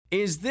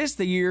Is this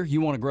the year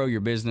you want to grow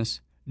your business?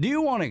 Do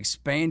you want to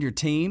expand your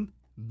team?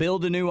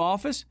 Build a new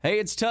office? Hey,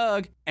 it's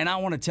Tug, and I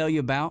want to tell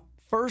you about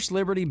First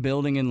Liberty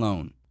Building and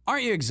Loan.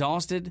 Aren't you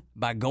exhausted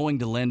by going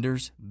to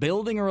lenders,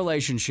 building a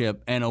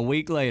relationship, and a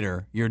week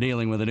later, you're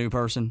dealing with a new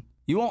person?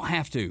 You won't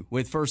have to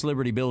with First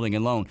Liberty Building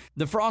and Loan.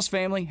 The Frost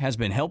family has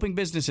been helping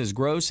businesses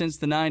grow since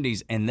the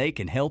 90s, and they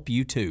can help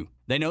you too.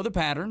 They know the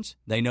patterns,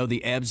 they know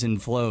the ebbs and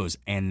flows,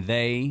 and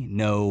they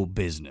know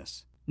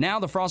business. Now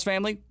the Frost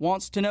family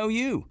wants to know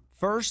you.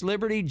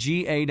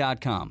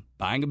 FirstLibertyGA.com.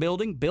 Buying a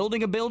building,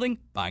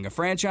 buying a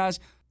franchise,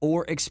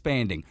 or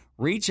expanding.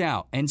 Reach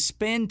out and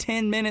spend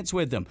 10 minutes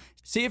with them.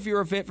 See if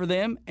you're a fit for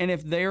them and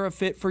if they're a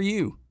fit for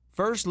you.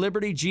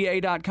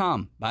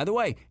 FirstLibertyGA.com. By the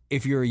way,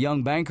 if you're a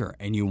young banker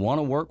and you want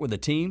to work with a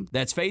team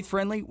that's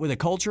faith-friendly with a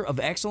culture of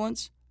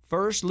excellence,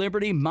 First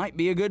Liberty might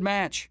be a good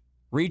match.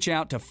 Reach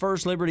out to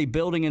First Liberty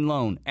Building and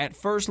Loan at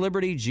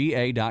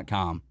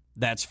FirstLibertyGA.com.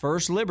 That's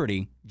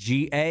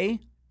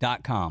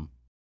FirstLibertyGA.com.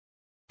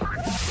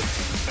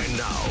 And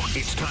now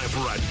it's time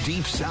for a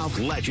Deep South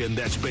legend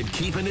that's been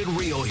keeping it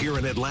real here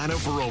in Atlanta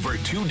for over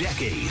 2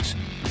 decades.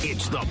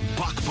 It's the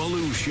Buck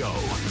Belue Show,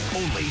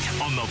 only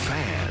on The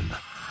Fan.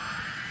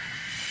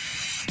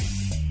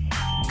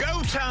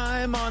 Go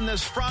time on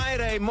this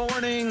Friday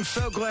morning.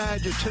 So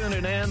glad you're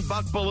tuning in.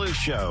 Buck Belue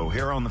Show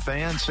here on The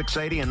Fan,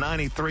 680 and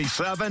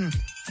 93.7.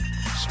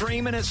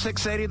 Streaming at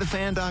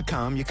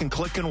 680thefan.com. You can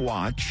click and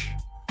watch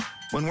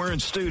when we're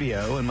in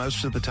studio, and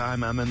most of the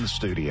time I'm in the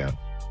studio.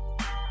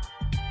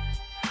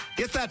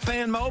 Get that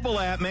Fan mobile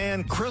app,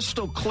 man.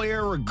 Crystal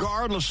clear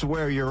regardless of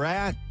where you're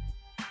at.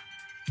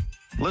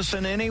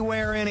 Listen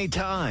anywhere,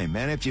 anytime.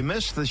 And if you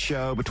missed the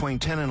show between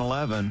 10 and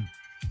 11,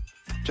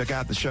 check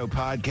out the show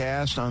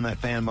podcast on that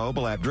Fan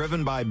mobile app,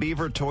 driven by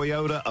Beaver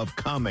Toyota of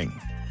Cumming.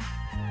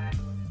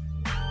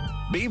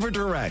 Beaver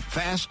Direct,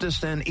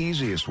 fastest and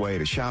easiest way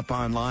to shop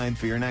online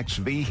for your next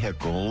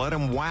vehicle. Let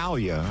them wow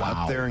you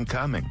out there in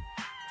Cumming.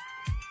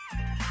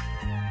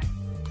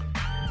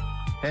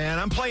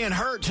 And I'm playing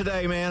hurt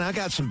today, man. I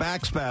got some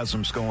back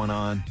spasms going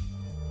on,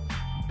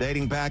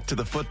 dating back to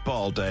the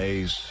football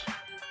days.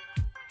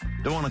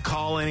 Don't want to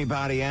call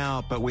anybody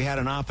out, but we had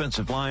an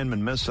offensive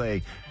lineman miss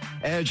a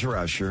edge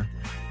rusher.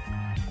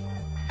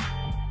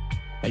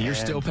 And you're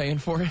still paying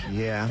for it?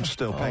 Yeah, I'm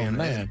still paying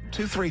it.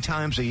 2-3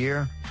 times a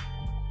year.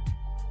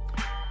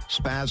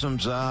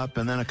 Spasms up,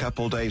 and then a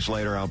couple of days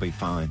later, I'll be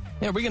fine.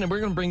 Yeah, we're gonna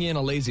bring you in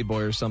a lazy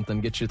boy or something,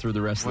 get you through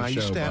the rest of the show.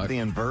 I used to have Buck. the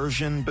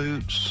inversion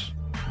boots.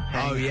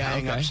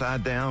 Hang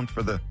upside down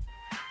for the...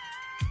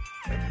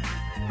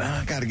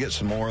 I got to get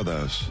some more of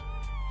those.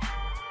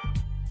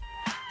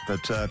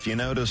 But if you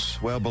notice,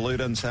 Belue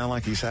doesn't sound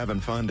like he's having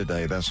fun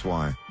today. That's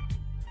why.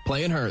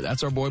 Playing hurt.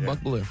 That's our boy, Buck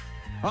Belue.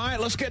 All right,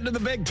 let's get into the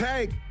big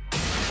take.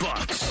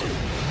 Buck's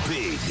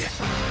Big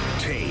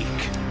Take.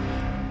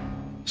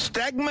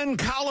 Stegman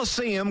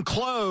Coliseum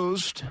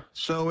closed,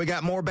 so we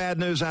got more bad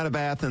news out of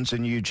Athens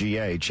and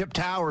UGA. Chip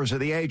Towers of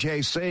the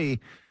AJC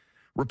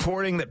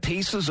reporting that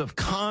pieces of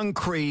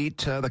concrete,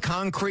 the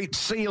concrete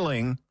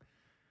ceiling,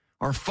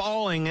 are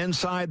falling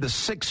inside the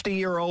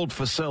 60-year-old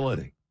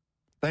facility.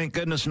 Thank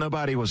goodness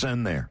nobody was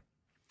in there.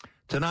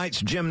 Tonight's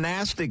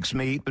gymnastics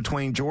meet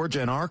between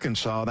Georgia and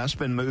Arkansas, that's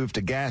been moved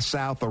to Gas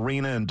South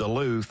Arena in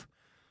Duluth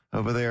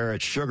over there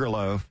at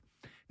Sugarloaf.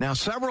 Now,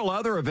 several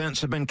other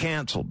events have been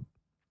canceled.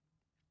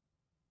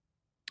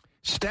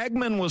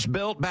 Stegman was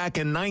built back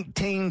in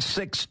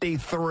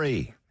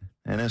 1963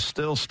 and is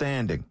still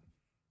standing,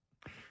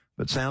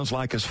 but sounds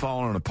like it's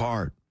falling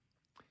apart.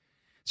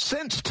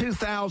 Since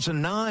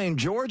 2009,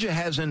 Georgia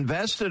has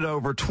invested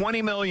over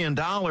 $20 million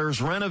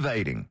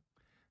renovating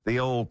the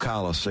old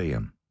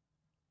Coliseum.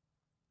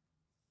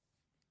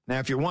 Now,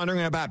 if you're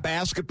wondering about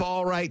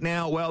basketball right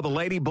now, well, the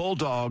Lady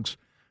Bulldogs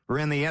are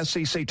in the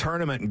SEC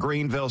tournament in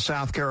Greenville,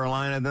 South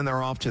Carolina, and then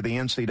they're off to the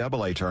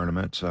NCAA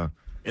tournament. So,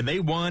 and they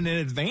won and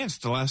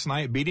advanced last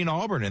night, beating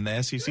Auburn in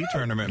the SEC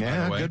tournament,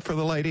 by the way. Good for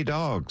the Lady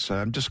Dogs.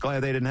 I'm just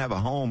glad they didn't have a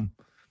home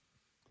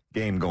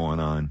game going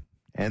on.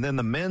 And then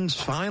the men's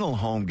final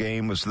home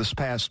game was this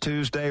past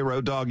Tuesday.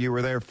 Road Dogg, you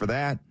were there for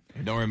that.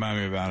 Hey, don't remind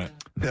me about it.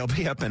 They'll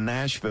be up in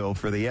Nashville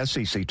for the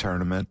SEC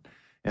tournament,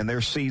 and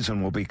their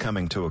season will be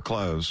coming to a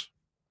close.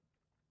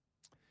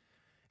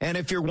 And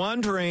if you're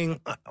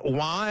wondering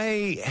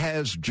why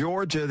has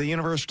Georgia, the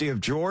University of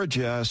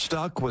Georgia,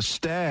 stuck with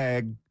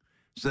the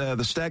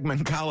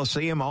Stegman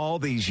Coliseum all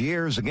these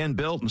years, again,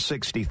 built in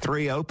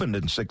 63, opened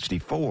in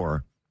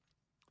 64,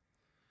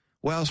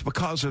 well, it's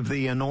because of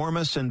the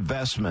enormous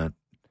investment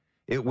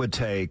it would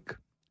take,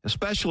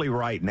 especially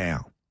right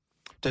now,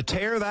 to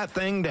tear that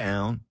thing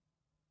down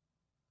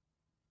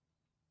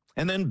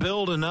and then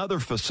build another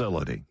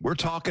facility. We're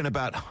talking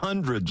about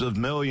hundreds of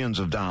millions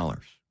of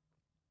dollars,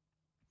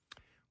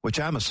 which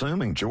I'm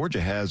assuming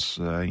Georgia has,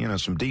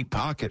 some deep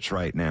pockets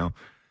right now,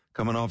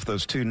 coming off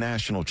those 2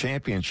 national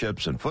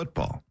championships in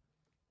football.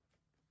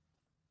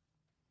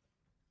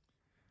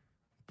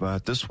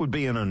 But this would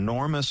be an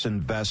enormous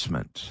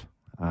investment.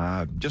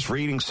 Just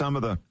reading some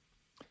of the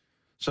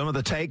Some of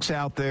the takes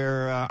out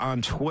there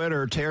on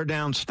Twitter: tear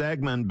down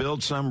Stegman,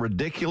 build some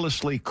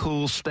ridiculously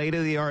cool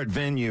state-of-the-art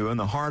venue in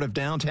the heart of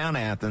downtown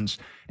Athens,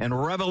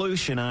 and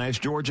revolutionize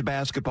Georgia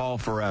basketball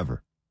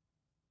forever.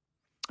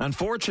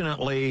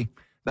 Unfortunately,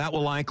 that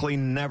will likely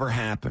never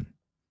happen.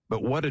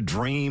 But what a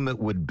dream it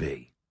would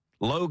be.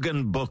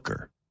 Logan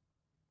Booker.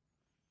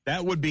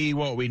 That would be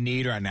what we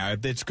need right now.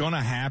 If it's going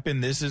to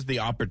happen, this is the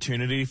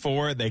opportunity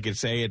for it. They could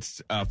say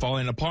it's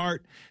falling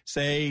apart,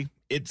 say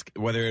it's,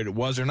 whether it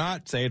was or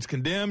not, say it's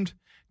condemned,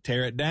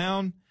 tear it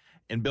down,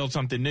 and build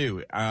something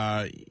new.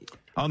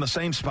 On the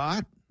same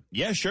spot?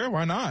 Yeah, sure.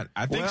 Why not?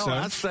 I think so.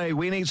 Well, I'd say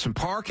we need some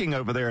parking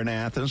over there in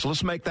Athens.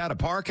 Let's make that a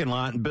parking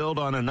lot and build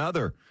on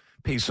another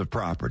piece of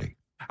property.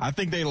 I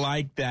think they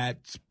like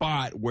that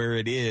spot where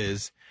it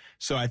is.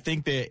 So I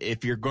think that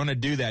if you're going to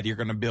do that, you're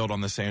going to build on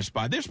the same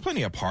spot. There's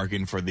plenty of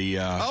parking for the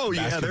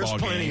there's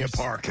plenty games. of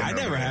parking. I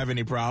never have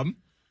any problem.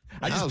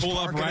 I just pull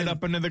up right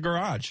up into the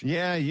garage.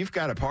 Yeah, you've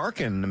got to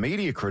park in the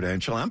media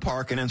credential. I'm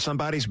parking in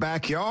somebody's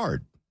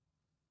backyard.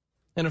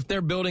 And if they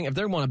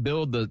want to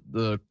build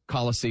the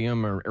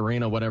Coliseum or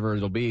arena, whatever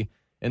it'll be,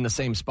 in the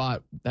same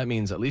spot, that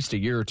means at least a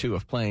year or two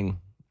of playing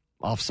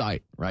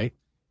off-site, right?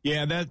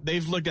 Yeah, that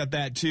they've looked at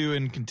that too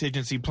in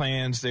contingency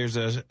plans. There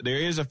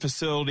is a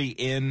facility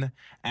in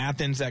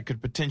Athens that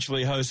could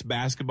potentially host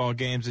basketball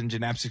games and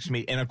gymnastics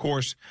meet. And of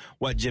course,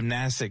 what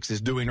gymnastics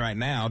is doing right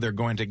now, they're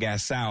going to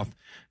Gas South.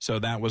 So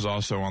that was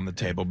also on the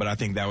table, but I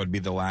think that would be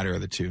the latter of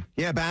the two.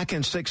 Yeah, back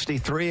in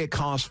 '63, it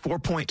cost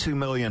 $4.2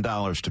 million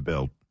to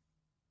build.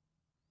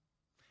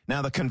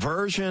 Now the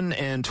conversion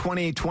in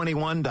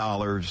 2021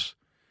 dollars,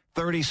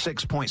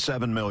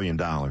 $36.7 million.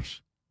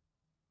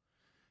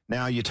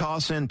 Now, you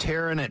toss in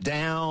tearing it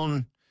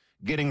down,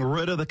 getting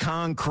rid of the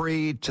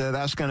concrete,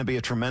 that's going to be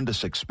a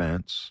tremendous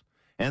expense.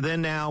 And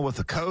then now with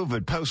the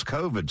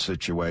post-COVID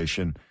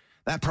situation,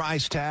 that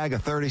price tag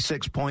of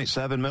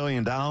 $36.7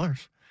 million,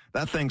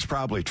 that thing's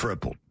probably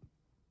tripled.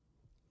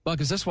 Buck,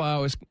 is this why I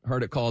always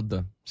heard it called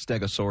the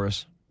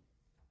Stegosaurus?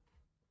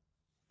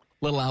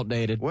 Little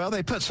outdated. Well,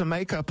 they put some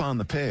makeup on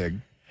the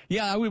pig.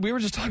 Yeah, we were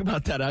just talking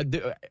about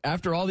that.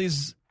 After all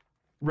these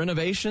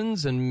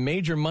renovations and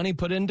major money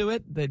put into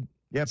it, put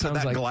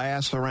that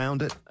glass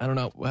around it. I don't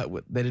know.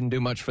 They didn't do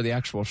much for the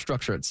actual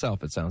structure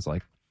itself, it sounds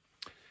like.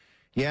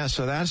 Yeah,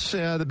 so that's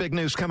the big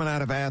news coming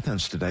out of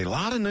Athens today. A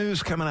lot of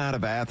news coming out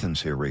of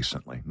Athens here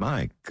recently.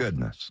 My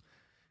goodness.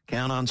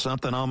 Count on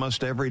something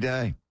almost every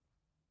day.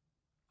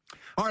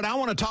 All right, I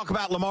want to talk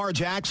about Lamar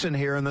Jackson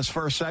here in this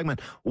first segment.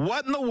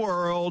 What in the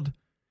world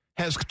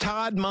has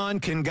Todd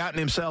Monken gotten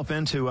himself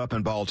into up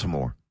in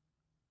Baltimore?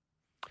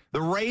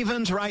 The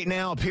Ravens right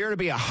now appear to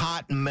be a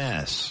hot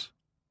mess.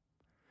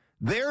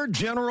 Their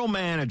general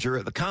manager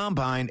at the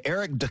Combine,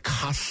 Eric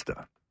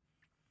DeCosta,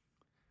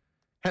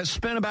 has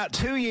spent about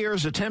 2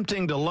 years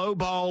attempting to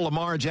lowball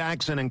Lamar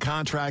Jackson in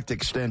contract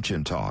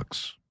extension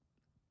talks.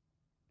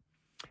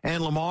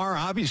 And Lamar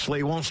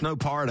obviously wants no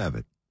part of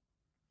it.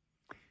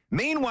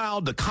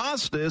 Meanwhile,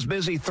 DeCosta is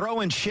busy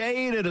throwing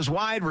shade at his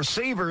wide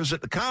receivers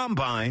at the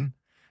Combine,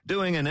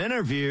 doing an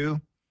interview.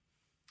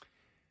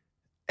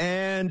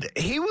 And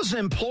he was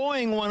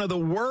employing one of the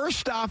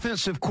worst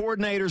offensive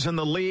coordinators in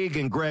the league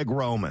in Greg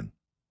Roman.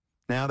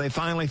 Now, they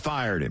finally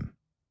fired him.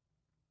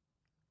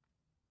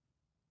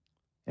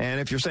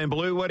 And if you're saying,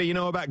 Blue, what do you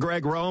know about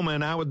Greg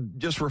Roman? I would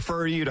just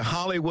refer you to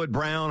Hollywood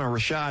Brown or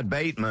Rashad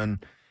Bateman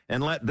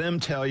and let them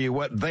tell you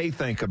what they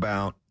think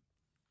about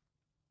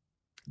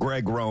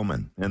Greg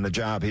Roman and the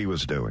job he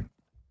was doing.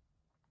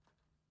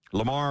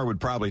 Lamar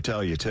would probably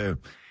tell you, too.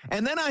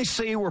 And then I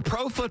see where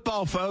Pro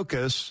Football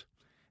Focus,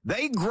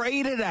 they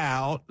graded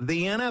out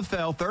the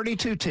NFL,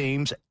 32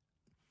 teams,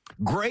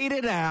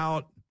 graded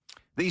out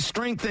the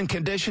strength and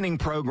conditioning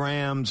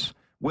programs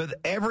with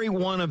every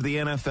one of the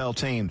NFL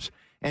teams.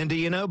 And do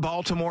you know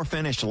Baltimore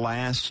finished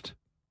last?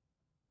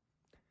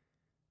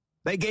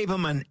 They gave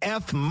them an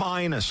F-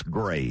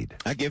 grade.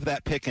 I give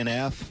that pick an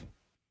F.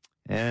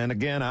 And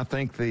again, I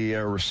think the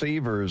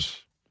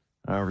receivers,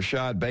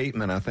 Rashad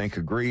Bateman, I think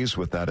agrees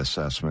with that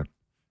assessment.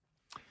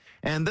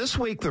 And this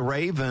week, the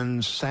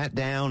Ravens sat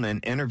down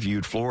and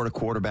interviewed Florida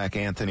quarterback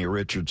Anthony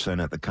Richardson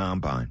at the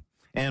Combine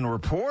and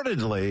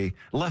reportedly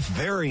left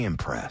very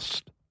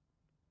impressed.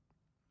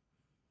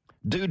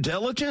 Due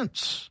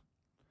diligence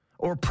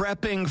or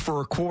prepping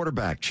for a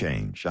quarterback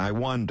change, I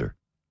wonder.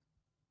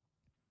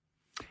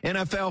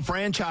 NFL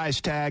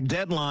franchise tag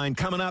deadline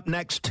coming up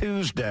next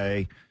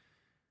Tuesday,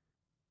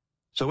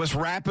 so it's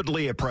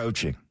rapidly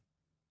approaching.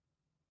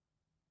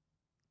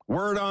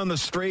 Word on the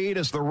street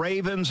is the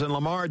Ravens and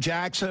Lamar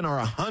Jackson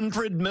are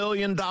 $100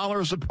 million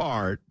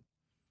apart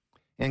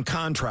in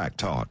contract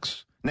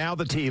talks. Now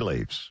the tea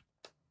leaves.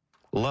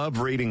 Love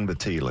reading the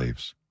tea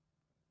leaves.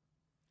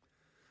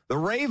 The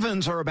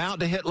Ravens are about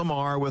to hit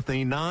Lamar with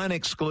a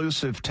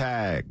non-exclusive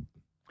tag,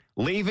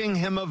 leaving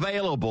him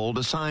available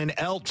to sign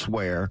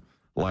elsewhere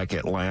like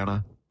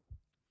Atlanta,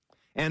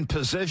 and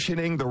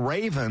positioning the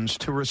Ravens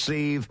to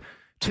receive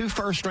 2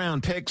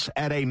 first-round picks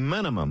at a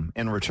minimum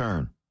in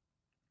return.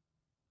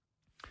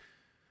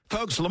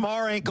 Folks,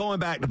 Lamar ain't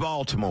going back to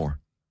Baltimore.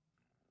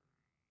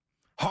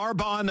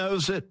 Harbaugh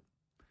knows it.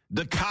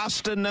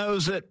 DaCosta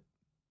knows it.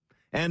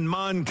 And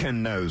Monken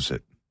knows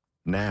it.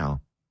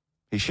 Now,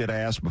 he should have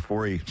asked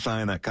before he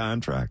signed that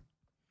contract.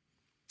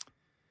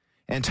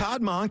 And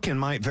Todd Monken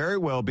might very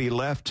well be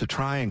left to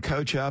try and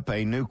coach up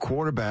a new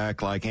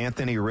quarterback like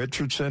Anthony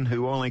Richardson,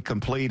 who only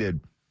completed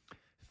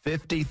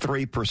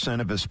 53%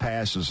 of his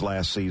passes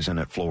last season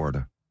at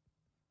Florida.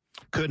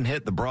 Couldn't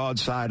hit the broad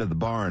side of the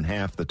barn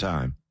half the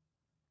time.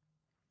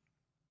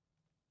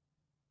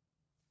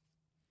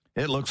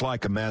 It looks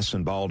like a mess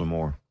in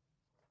Baltimore.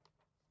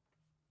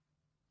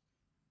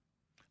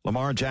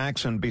 Lamar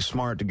Jackson, be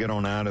smart to get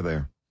on out of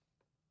there.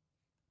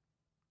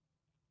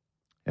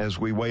 As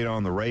we wait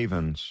on the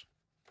Ravens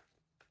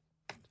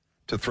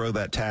to throw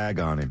that tag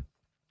on him.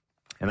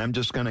 And I'm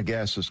just going to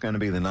guess it's going to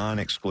be the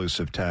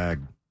non-exclusive tag.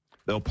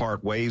 They'll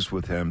part ways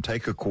with him,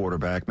 take a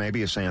quarterback,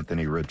 maybe it's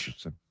Anthony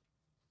Richardson,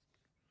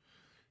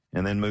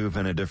 and then move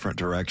in a different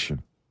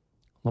direction.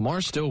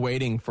 Lamar's still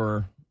waiting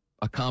for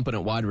a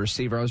competent wide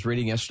receiver. I was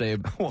reading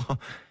yesterday. Well,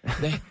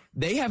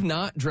 they have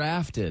not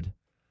drafted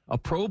a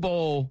Pro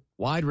Bowl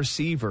wide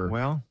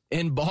receiver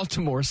in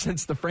Baltimore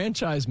since the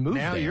franchise moved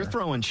now there. You're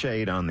throwing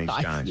shade on these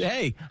guys.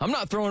 Hey, I'm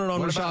not throwing it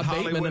on Rashad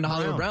Bateman and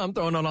Hollywood Brown. I'm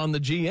throwing it on the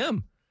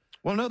GM.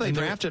 Well, no, they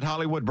drafted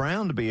Hollywood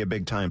Brown to be a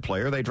big-time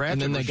player. They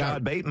drafted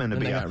Rashad Bateman to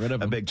be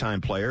a big-time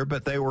player,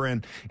 but they were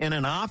in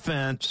an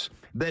offense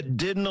that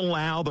didn't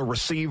allow the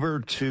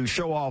receiver to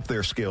show off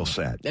their skill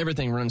set.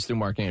 Everything runs through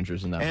Mark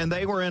Andrews in that. And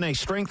they were in a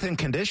strength and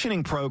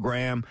conditioning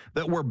program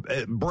that were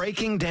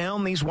breaking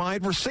down these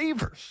wide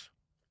receivers.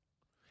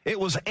 It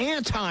was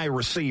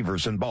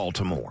anti-receivers in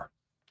Baltimore.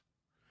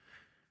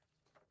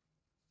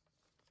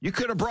 You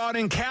could have brought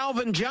in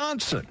Calvin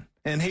Johnson,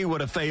 and he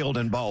would have failed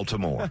in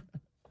Baltimore.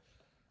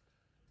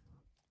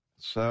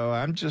 So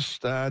I'm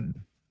just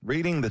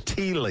reading the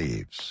tea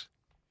leaves,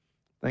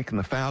 thinking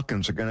the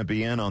Falcons are going to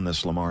be in on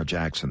this Lamar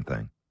Jackson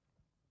thing.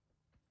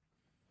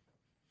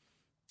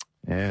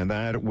 And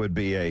that would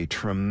be a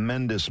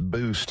tremendous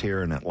boost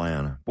here in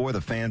Atlanta. Boy, the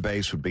fan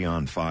base would be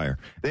on fire.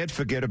 They'd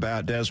forget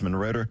about Desmond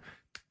Ridder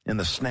in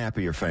the snap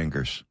of your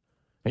fingers.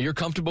 And you're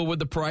comfortable with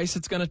the price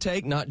it's going to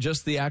take, not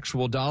just the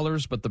actual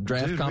dollars, but the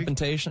draft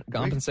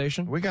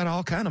compensation? We got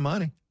all kind of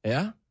money.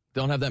 Yeah?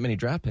 Don't have that many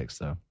draft picks,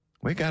 though.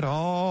 We got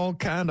all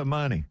kind of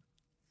money.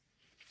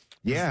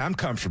 Yeah, I'm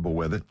comfortable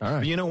with it. All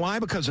right. You know why?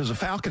 Because as a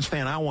Falcons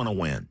fan, I want to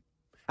win.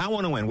 I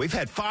want to win. We've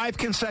had 5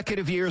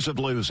 consecutive years of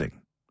losing.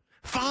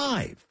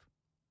 5.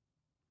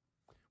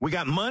 We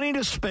got money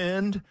to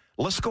spend.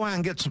 Let's go out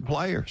and get some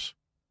players.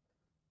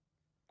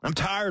 I'm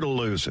tired of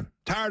losing.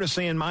 Tired of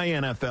seeing my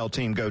NFL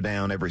team go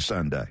down every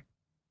Sunday.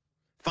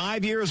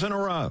 5 years in a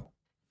row.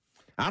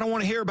 I don't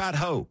want to hear about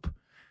hope.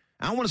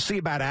 I want to see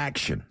about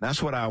action.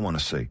 That's what I want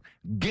to see.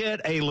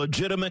 Get a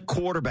legitimate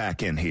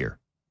quarterback in here.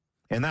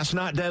 And that's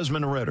not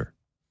Desmond Ridder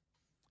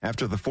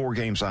after the 4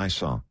 games I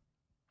saw.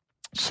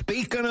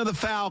 Speaking of the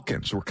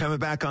Falcons, we're coming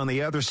back on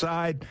the other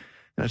side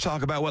and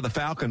talk about what the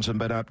Falcons have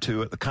been up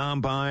to at the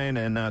Combine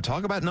and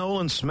talk about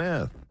Nolan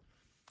Smith.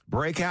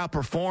 Breakout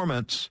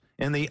performance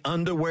in the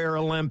Underwear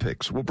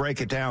Olympics. We'll break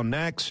it down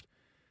next.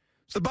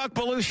 It's the Buck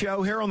Belue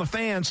Show here on the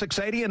Fan,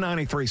 680 and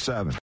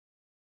 93.7.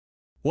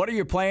 What are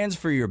your plans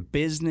for your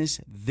business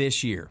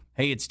this year?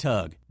 Hey, it's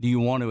Tug. Do you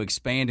want to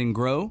expand and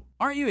grow?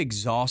 Aren't you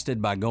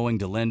exhausted by going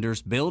to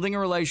lenders, building a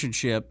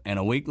relationship, and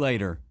a week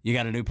later, you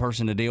got a new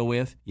person to deal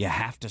with? You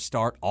have to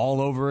start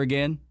all over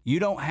again? You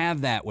don't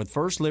have that with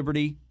First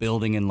Liberty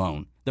Building and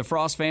Loan. The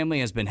Frost family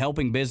has been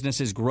helping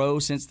businesses grow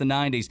since the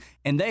 90s,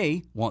 and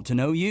they want to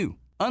know you.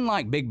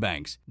 Unlike big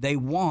banks, they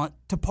want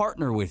to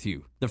partner with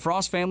you. The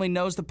Frost family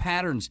knows the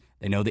patterns.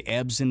 They know the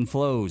ebbs and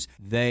flows.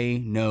 They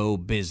know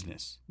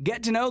business.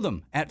 Get to know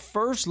them at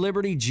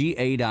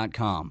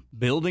firstlibertyga.com.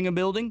 Building a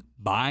building,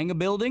 buying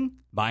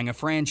a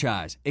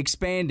franchise,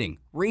 expanding.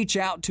 Reach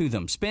out to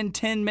them. Spend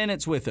 10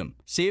 minutes with them.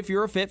 See if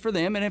you're a fit for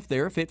them and if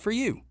they're a fit for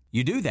you.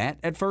 You do that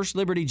at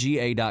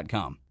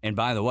firstlibertyga.com. And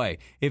by the way,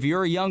 if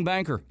you're a young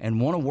banker and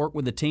want to work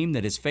with a team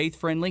that is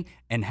faith-friendly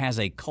and has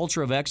a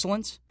culture of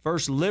excellence,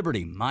 First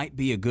Liberty might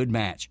be a good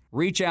match.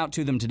 Reach out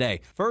to them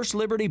today. First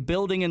Liberty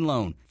Building and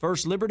Loan.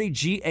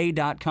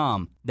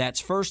 firstlibertyga.com.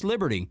 That's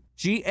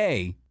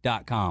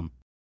firstlibertyga.com.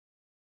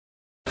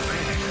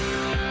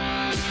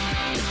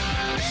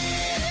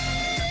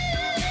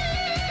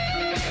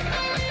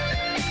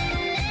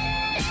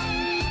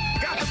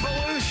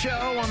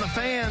 Show on the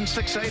Fan,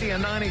 680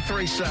 and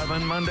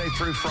 93.7, Monday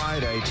through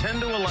Friday,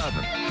 10 to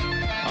 11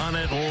 on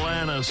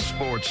Atlanta's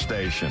sports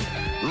station.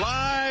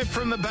 Live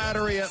from the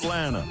Battery,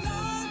 Atlanta.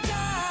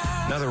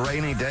 Another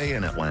rainy day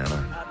in Atlanta.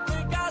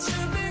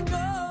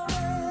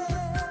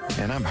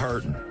 And I'm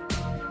hurting.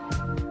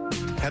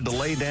 Had to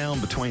lay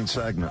down between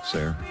segments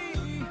there.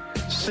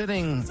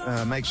 Sitting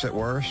makes it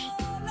worse.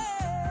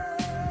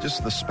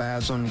 Just the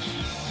spasms.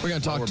 We're going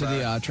to talk to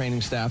the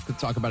training staff,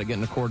 talk about it,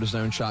 getting a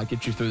cortisone shot,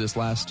 get you through this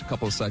last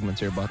couple of segments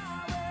here, Buck.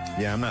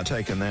 Yeah, I'm not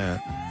taking that.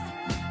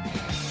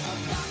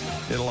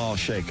 It'll all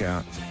shake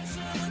out.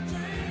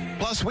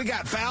 Plus, we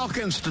got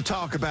Falcons to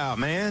talk about,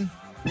 man.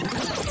 The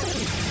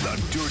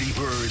Dirty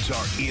Birds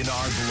are in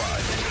our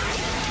blood.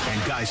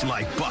 And guys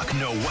like Buck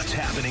know what's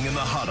happening in the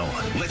huddle.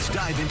 Let's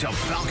dive into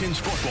Falcons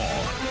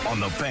football on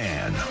The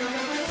Fan.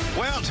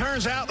 Well, it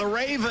turns out the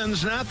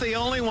Ravens not the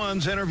only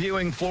ones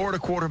interviewing Florida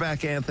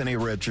quarterback Anthony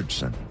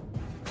Richardson.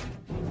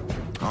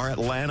 Our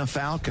Atlanta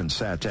Falcons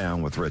sat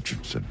down with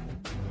Richardson.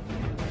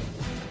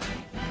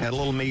 Had a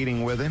little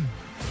meeting with him.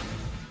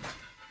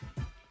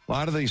 A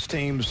lot of these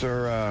teams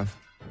are,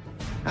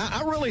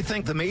 I really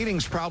think the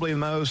meetings probably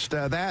most,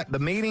 the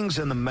meetings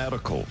and the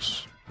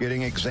medicals,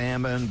 getting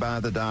examined by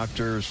the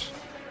doctors.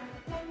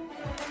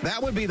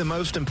 That would be the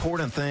most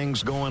important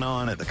things going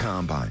on at the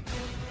combine.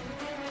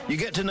 You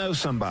get to know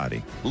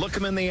somebody, look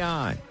them in the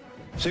eye,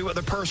 see what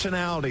their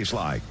personality's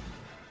like.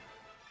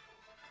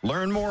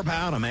 Learn more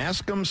about them.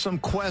 Ask them some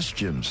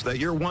questions that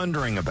you're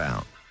wondering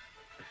about.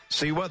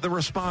 See what the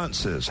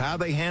response is, how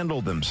they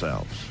handle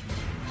themselves.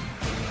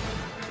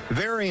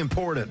 Very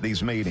important,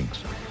 these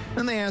meetings.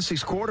 Then they ask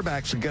these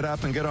quarterbacks to get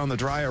up and get on the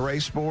dry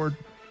erase board,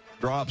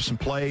 draw up some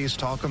plays,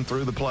 talk them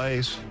through the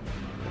plays.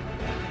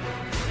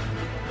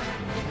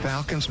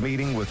 Falcons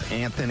meeting with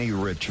Anthony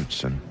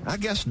Richardson. I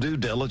guess due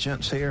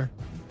diligence here,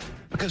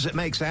 because it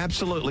makes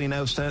absolutely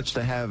no sense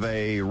to have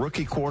a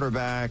rookie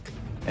quarterback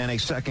and a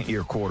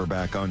second-year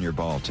quarterback on your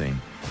ball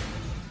team.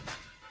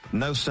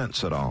 No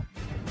sense at all.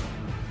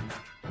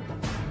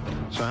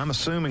 So I'm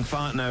assuming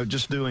Fontenot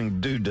just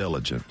doing due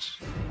diligence.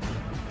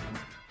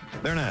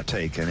 They're not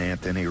taking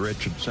Anthony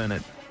Richardson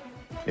at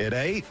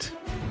 8.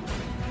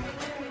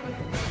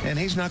 And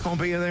he's not going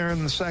to be there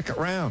in the second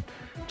round.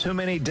 Too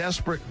many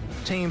desperate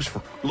teams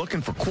looking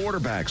for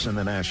quarterbacks in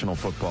the National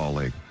Football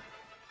League.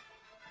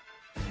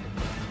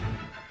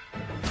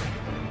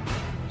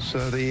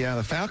 So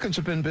the Falcons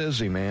have been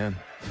busy, man.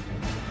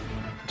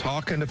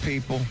 Talking to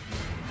people,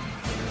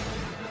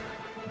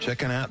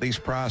 checking out these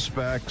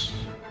prospects.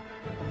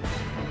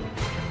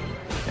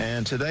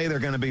 And today they're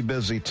going to be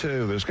busy,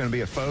 too. There's going to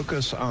be a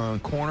focus on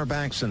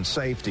cornerbacks and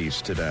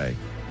safeties today.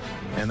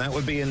 And that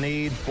would be a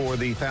need for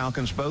the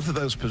Falcons. Both of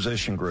those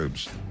position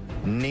groups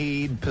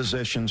need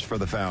positions for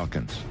the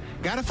Falcons.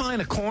 Got to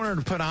find a corner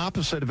to put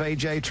opposite of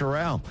A.J.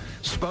 Terrell.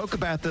 Spoke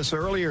about this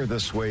earlier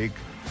this week.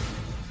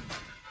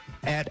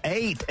 At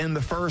 8 in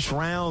the first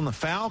round, the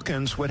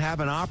Falcons would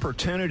have an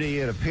opportunity,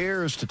 it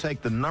appears, to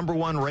take the number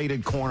 1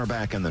 rated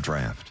cornerback in the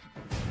draft.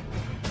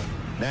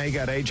 Now you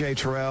got A.J.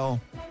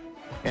 Terrell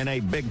and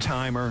a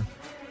big-timer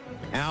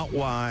out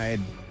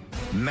wide,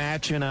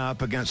 matching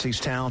up against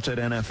these talented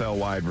NFL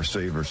wide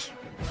receivers.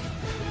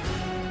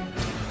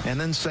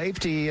 And then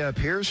safety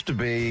appears to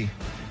be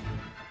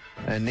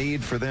a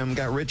need for them.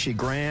 Got Richie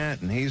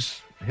Grant, and he's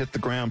hit the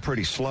ground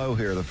pretty slow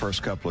here the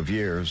first couple of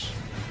years.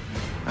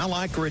 I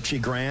like Richie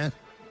Grant,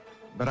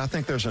 but I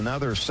think there's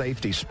another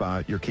safety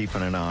spot you're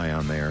keeping an eye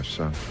on there.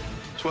 So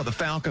that's what the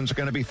Falcons are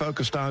going to be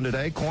focused on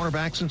today,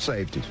 cornerbacks and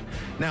safeties.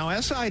 Now,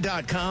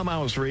 SI.com, I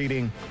was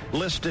reading,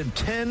 listed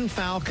 10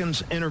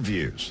 Falcons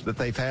interviews that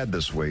they've had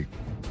this week.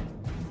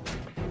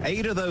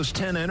 8 of those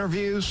 10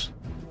 interviews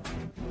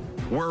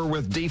were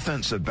with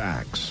defensive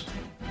backs,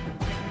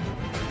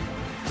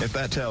 if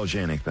that tells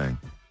you anything.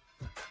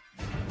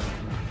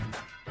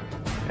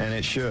 And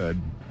it should.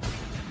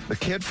 The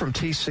kid from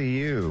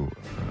TCU,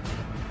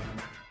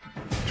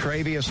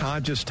 Travius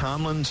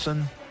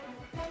Hodges-Tomlinson,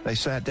 they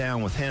sat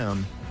down with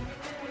him.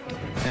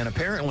 And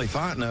apparently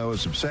Fontenot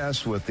is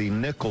obsessed with the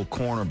nickel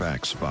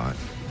cornerback spot.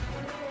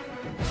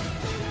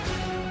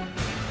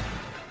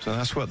 So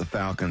that's what the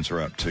Falcons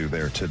are up to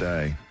there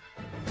today.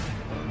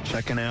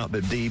 Checking out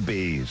the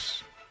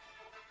DBs.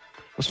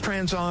 Let's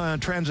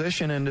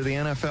transition into the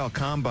NFL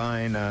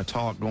Combine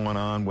talk going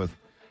on with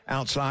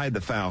outside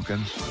the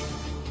Falcons.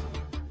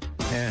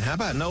 And how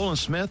about Nolan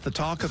Smith, the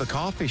talk of the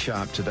coffee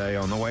shop today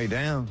on the way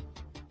down?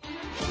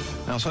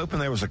 I was hoping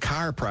there was a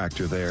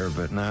chiropractor there,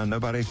 but no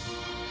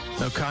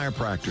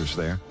chiropractors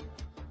there.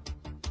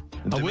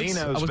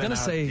 I was going to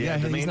say,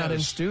 he's not in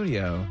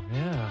studio.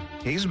 Yeah.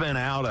 He's been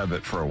out of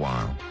it for a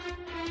while.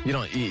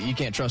 You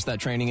can't trust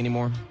that training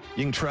anymore?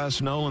 You can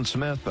trust Nolan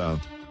Smith, though.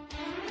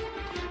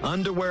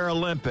 Underwear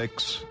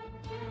Olympics.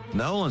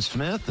 Nolan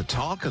Smith, the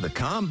talk of the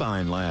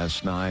combine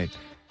last night,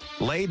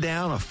 laid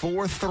down a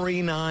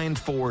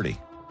 4.3940.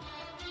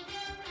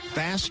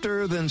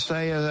 Faster than,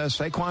 say,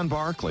 Saquon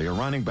Barkley, a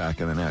running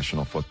back in the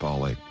National Football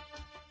League.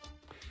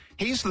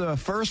 He's the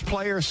first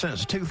player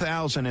since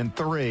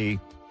 2003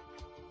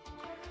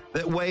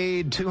 that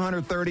weighed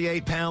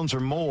 238 pounds or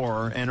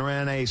more and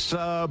ran a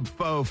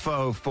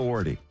sub-fo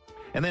 40,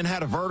 and then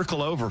had a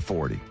vertical over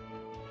 40.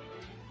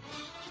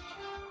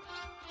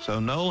 So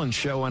Nolan's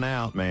showing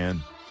out,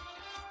 man.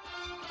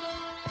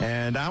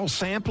 And I was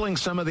sampling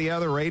some of the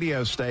other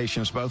radio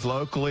stations, both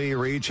locally,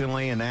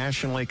 regionally, and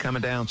nationally,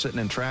 coming down, sitting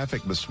in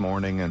traffic this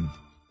morning. And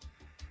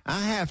I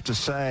have to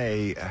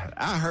say,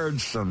 I heard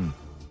some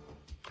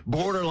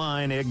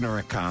borderline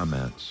ignorant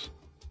comments.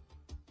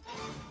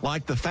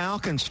 Like the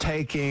Falcons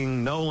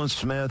taking Nolan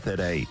Smith at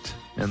 8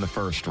 in the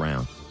first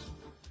round.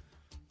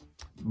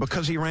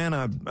 Because he ran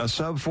a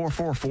sub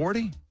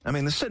 4.40? I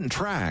mean, this isn't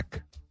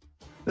track.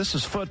 This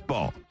is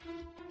football.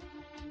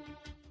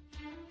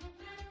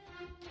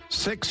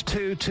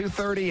 6'2",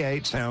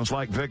 238, sounds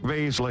like Vic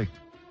Beasley.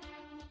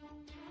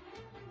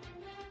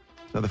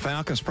 So the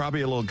Falcons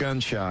probably a little gun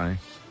shy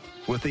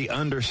with the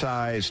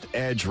undersized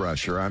edge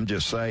rusher, I'm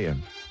just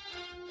saying.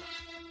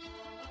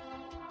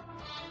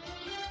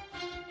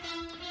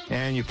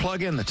 And you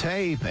plug in the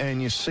tape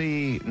and you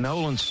see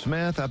Nolan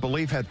Smith, I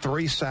believe, had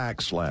 3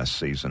 sacks last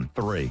season.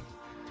 3.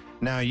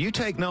 Now, you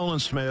take Nolan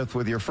Smith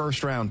with your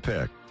first-round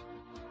pick,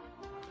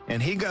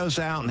 and he goes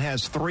out and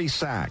has 3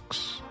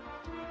 sacks.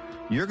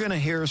 You're going to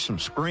hear some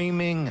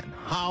screaming and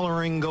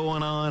hollering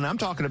going on. I'm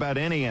talking about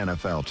any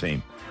NFL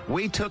team.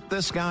 We took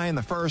this guy in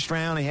the first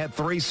round. He had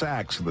 3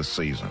 sacks this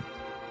season.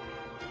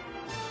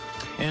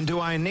 And do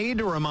I need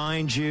to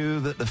remind you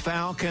that the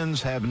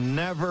Falcons have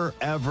never,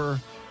 ever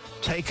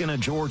taken a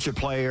Georgia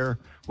player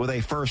with a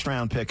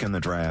first-round pick in the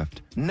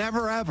draft?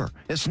 Never, ever.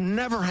 It's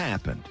never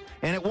happened.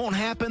 And it won't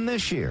happen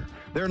this year.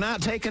 They're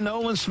not taking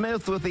Nolan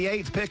Smith with the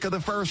 8th pick of the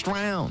first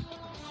round.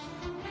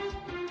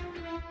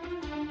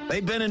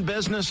 They've been in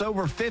business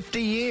over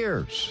 50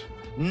 years.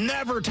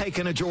 Never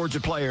taken a Georgia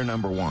player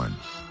number 1.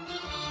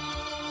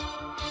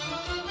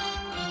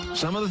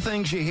 Some of the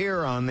things you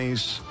hear on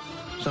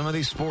some of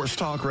these sports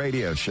talk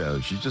radio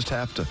shows, you just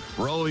have to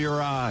roll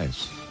your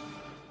eyes.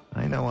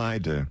 I know I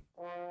do.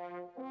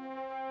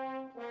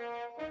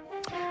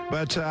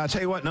 But I'll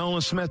tell you what,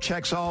 Nolan Smith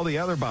checks all the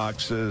other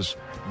boxes.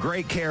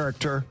 Great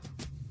character.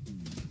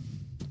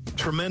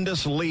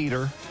 Tremendous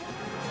leader.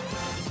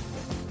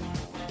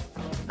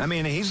 I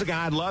mean, he's the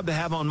guy I'd love to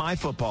have on my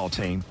football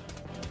team.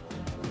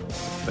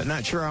 But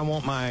not sure I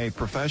want my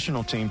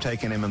professional team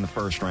taking him in the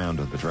first round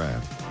of the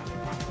draft.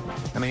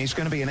 I mean, he's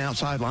going to be an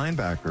outside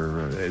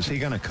linebacker. Is he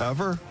going to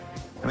cover?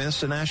 I mean, this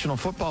is the National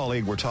Football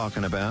League we're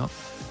talking about.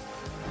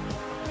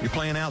 You're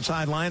playing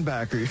outside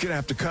linebacker. You're going to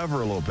have to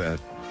cover a little bit.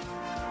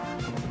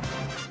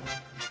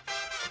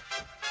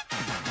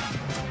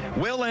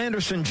 Will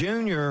Anderson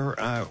Jr.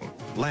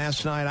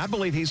 Last night, I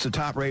believe he's the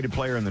top-rated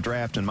player in the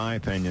draft, in my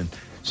opinion.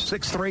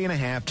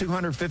 6'3.5",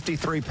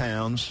 253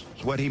 pounds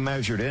is what he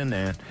measured in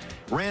at.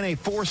 Ran a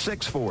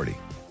 4.6 40.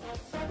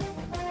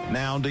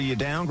 Now, do you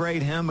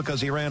downgrade him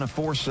because he ran a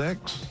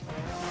 4.6?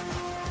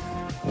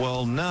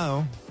 Well,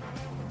 no.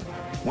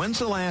 When's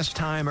the last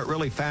time it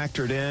really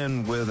factored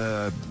in with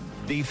a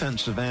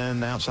defensive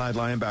end, outside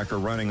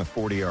linebacker running a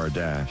 40-yard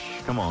dash?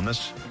 Come on,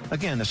 it's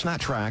not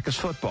track, it's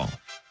football.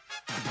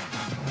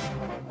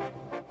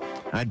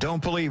 I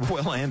don't believe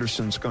Will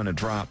Anderson's going to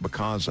drop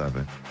because of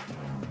it.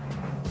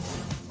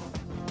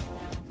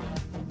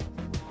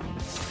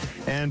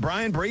 And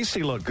Brian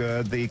Breesy looked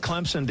good, the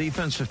Clemson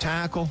defensive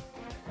tackle.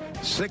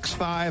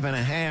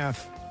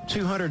 6'5.5",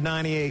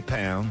 298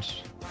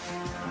 pounds.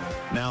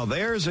 Now,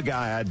 there's a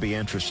guy I'd be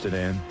interested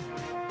in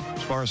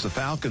as far as the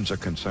Falcons are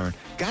concerned.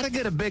 Got to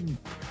get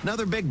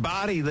another big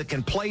body that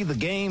can play the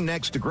game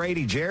next to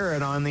Grady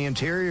Jarrett on the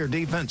interior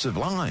defensive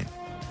line.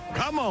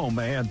 Come on,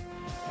 man.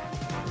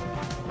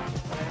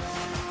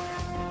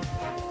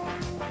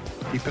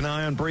 Keep an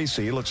eye on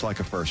Breesy. He looks like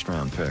a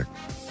first-round pick.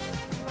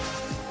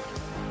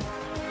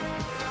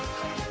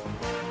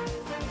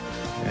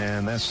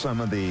 And that's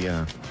some of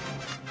the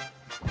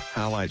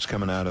highlights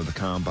coming out of the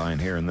combine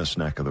here in this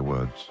neck of the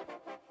woods.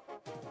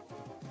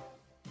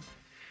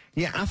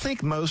 Yeah, I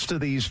think most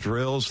of these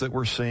drills that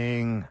we're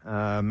seeing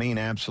mean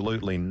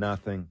absolutely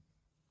nothing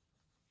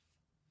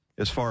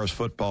as far as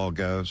football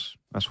goes.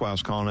 That's why I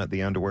was calling it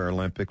the Underwear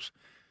Olympics.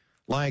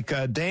 Like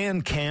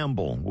Dan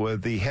Campbell,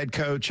 with the head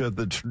coach of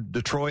the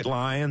Detroit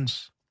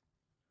Lions,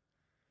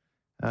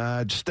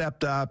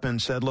 stepped up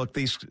and said, look,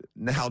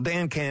 now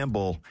Dan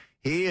Campbell,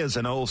 he is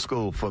an old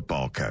school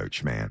football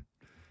coach, man.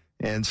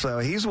 And so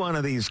he's one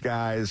of these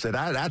guys that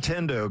I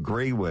tend to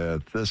agree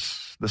with.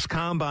 This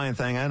combine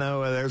thing, I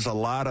know there's a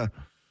lot of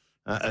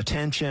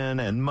attention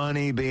and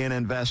money being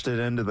invested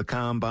into the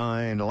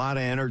combine, a lot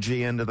of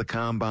energy into the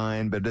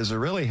combine, but does it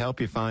really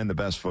help you find the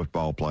best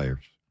football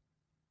players?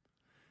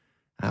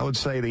 I would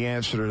say the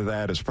answer to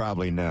that is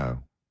probably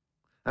no.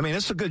 I mean,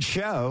 it's a good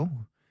show,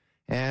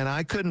 and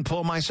I couldn't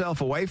pull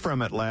myself away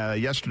from it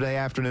yesterday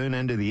afternoon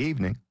into the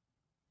evening.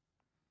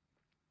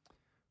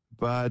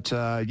 But,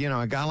 a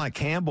guy like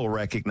Campbell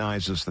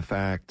recognizes the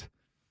fact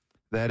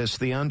that it's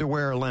the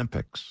Underwear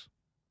Olympics.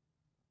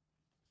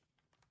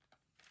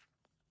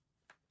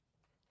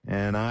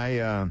 And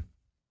I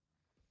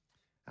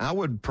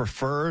would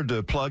prefer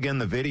to plug in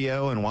the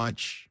video and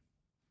watch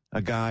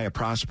a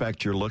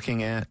prospect you're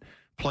looking at,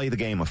 play the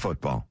game of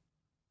football.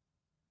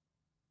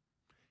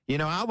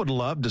 I would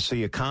love to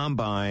see a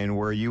combine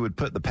where you would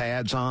put the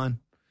pads on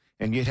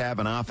and you'd have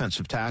an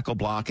offensive tackle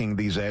blocking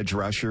these edge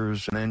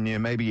rushers, and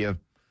then maybe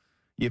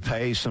you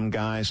pay some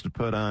guys to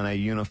put on a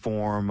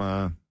uniform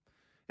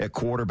at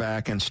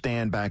quarterback and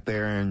stand back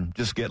there and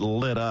just get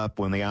lit up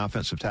when the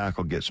offensive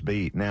tackle gets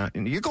beat. Now,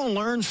 you're going to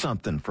learn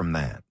something from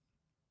that.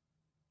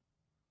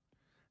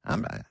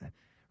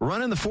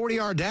 Running the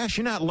 40-yard dash,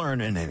 you're not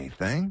learning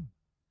anything.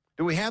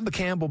 Do we have the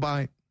Campbell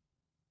bite?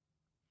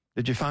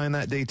 Did you find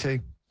that,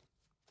 DT?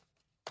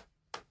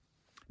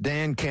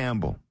 Dan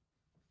Campbell.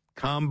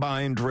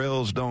 Combine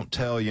drills don't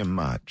tell you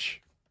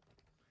much.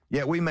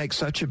 Yet we make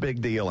such a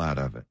big deal out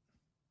of it.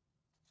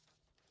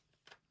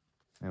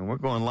 And we're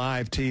going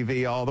live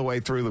TV all the way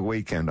through the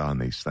weekend on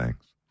these things.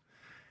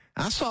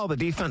 I saw the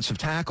defensive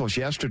tackles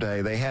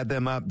yesterday. They had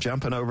them up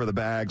jumping over the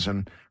bags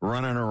and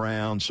running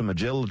around, some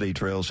agility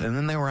drills, and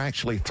then they were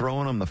actually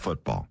throwing them the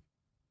football.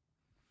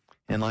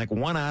 And like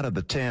 1 out of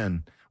the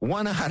 10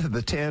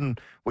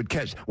 would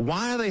catch.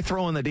 Why are they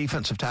throwing the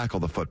defensive tackle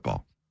the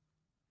football?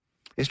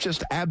 It's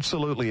just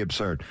absolutely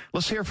absurd.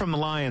 Let's hear from the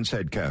Lions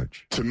head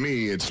coach. To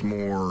me, it's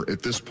more,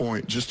 at this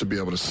point, just to be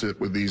able to sit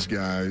with these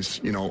guys.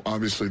 You know,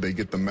 obviously they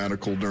get the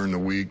medical during the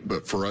week,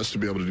 but for us to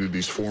be able to do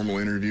these formal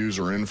interviews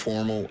or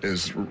informal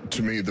is,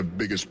 to me, the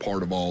biggest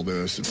part of all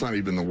this. It's not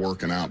even the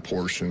working out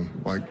portion.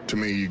 Like, to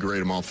me, you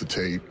grade them off the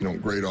tape. You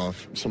don't grade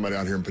off somebody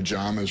out here in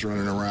pajamas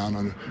running around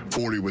on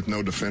 40 with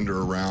no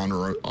defender around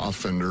or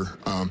offender.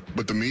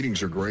 But the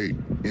meetings are great.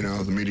 You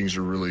know, the meetings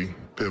are really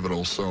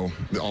pivotal. So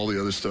all the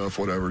other stuff,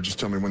 whatever, just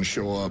tell me when to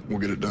show up. We'll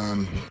get it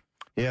done.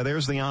 Yeah,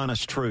 there's the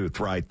honest truth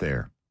right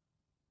there.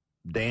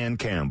 Dan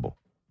Campbell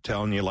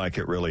telling you like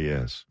it really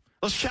is.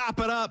 Let's chop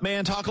it up,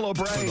 man. Talk a little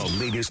Braves. For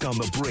the latest on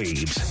the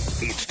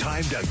Braves, it's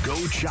time to go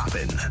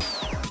chopping.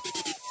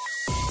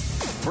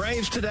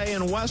 Braves today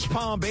in West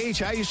Palm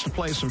Beach. I used to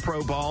play some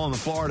pro ball in the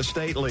Florida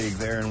State League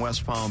there in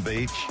West Palm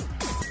Beach.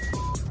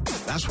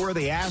 That's where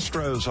the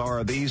Astros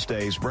are these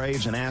days.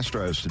 Braves and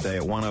Astros today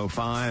at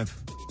 1:05.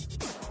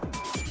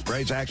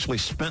 Braves actually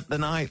spent the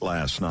night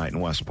last night in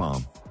West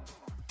Palm.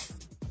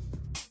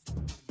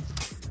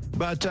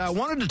 But I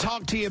wanted to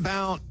talk to you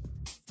about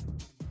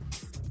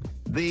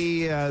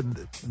the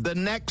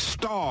next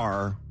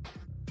star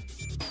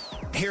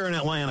here in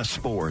Atlanta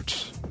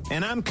sports.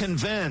 And I'm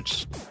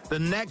convinced the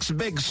next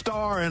big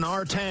star in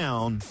our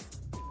town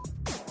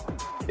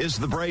is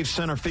the Braves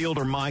center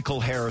fielder Michael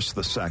Harris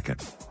II.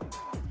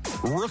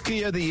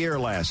 Rookie of the Year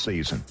last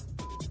season.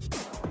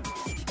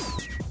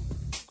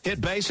 Hit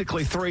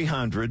basically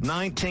 300,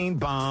 19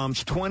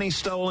 bombs, 20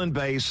 stolen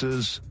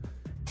bases,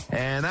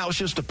 and that was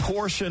just a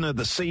portion of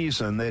the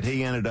season that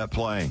he ended up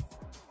playing.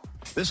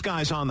 This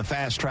guy's on the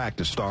fast track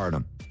to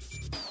stardom,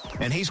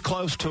 and he's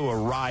close to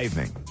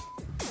arriving.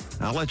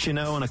 I'll let you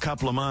know in a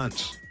couple of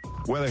months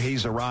whether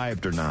he's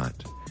arrived or not.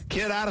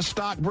 Kid out of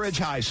Stockbridge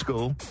High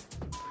School.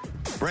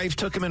 Braves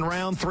took him in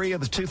round 3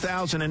 of the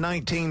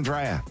 2019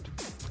 draft,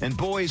 and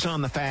boy, he's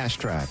on the fast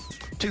track.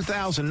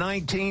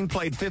 2019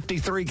 played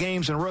 53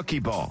 games in rookie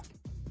ball.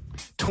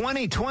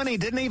 2020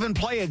 didn't even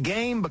play a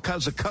game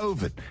because of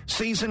COVID.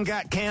 Season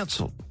got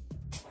canceled.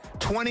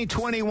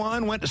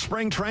 2021 went to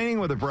spring training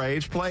with the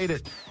Braves, played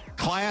at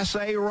Class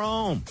A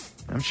Rome.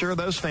 I'm sure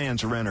those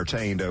fans are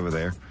entertained over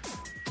there.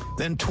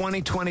 Then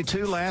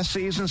 2022 last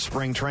season,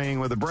 spring training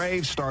with the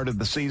Braves, started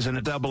the season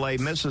at AA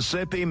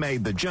Mississippi,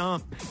 made the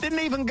jump,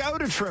 didn't even go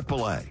to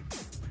AAA.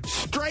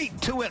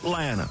 Straight to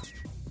Atlanta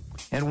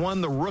and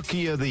won the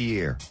Rookie of the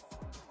Year.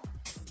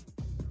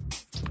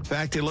 In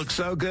fact, he looked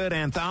so good,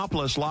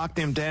 Anthopoulos locked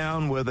him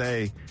down with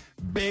a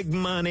big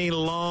money,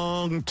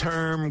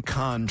 long-term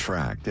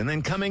contract. And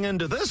then coming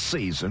into this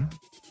season,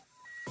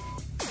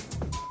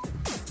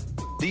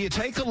 do you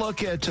take a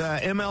look at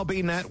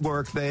MLB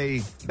Network?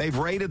 They've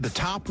rated the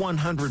top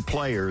 100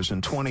 players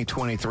in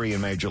 2023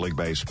 in Major League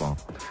Baseball.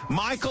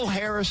 Michael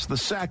Harris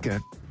II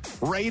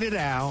rated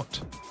out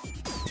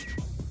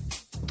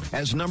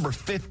as number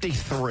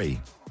 53.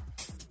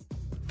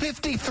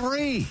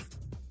 53!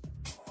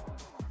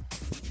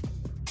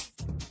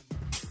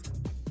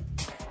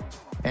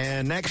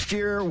 And next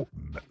year,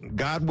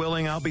 God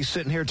willing, I'll be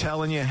sitting here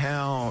telling you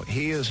how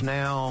he is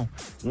now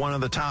one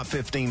of the top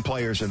 15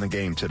 players in the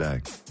game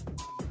today.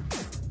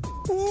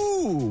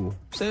 Ooh.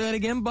 Say that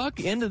again, Buck?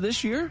 End of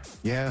this year?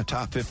 Yeah,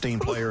 top 15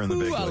 player in the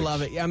big leagues. I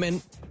love it. I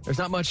mean, there's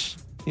not much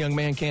a young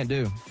man can't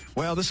do.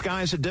 Well, this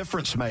guy's a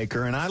difference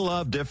maker, and I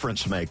love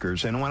difference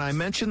makers. And when I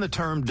mention the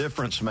term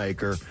difference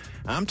maker,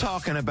 I'm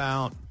talking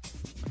about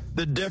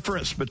the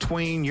difference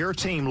between your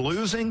team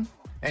losing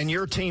and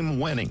your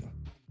team winning.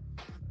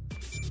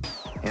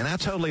 And I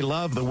totally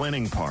love the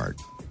winning part.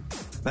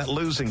 That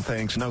losing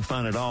thing's no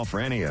fun at all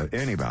for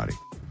anybody.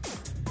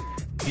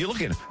 You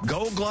look at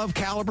Gold Glove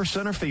caliber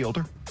center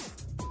fielder.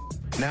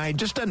 Now, he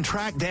just doesn't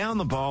track down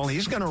the ball.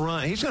 He's going to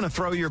run. He's going to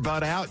throw your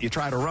butt out. You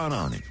try to run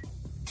on him.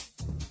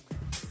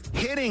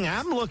 Hitting,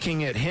 I'm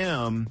looking at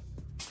him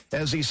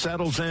as he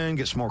settles in,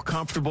 gets more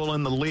comfortable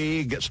in the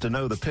league, gets to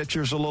know the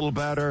pitchers a little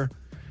better,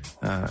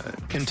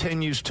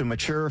 continues to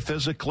mature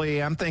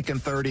physically. I'm thinking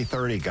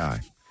 30-30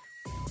 guy.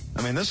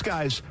 I mean, this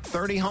guy's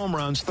 30 home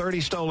runs, 30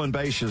 stolen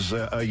bases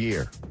a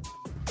year.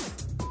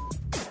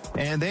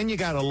 And then you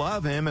got to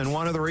love him, and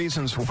one of the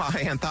reasons why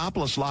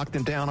Anthopoulos locked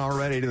him down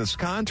already to this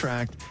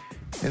contract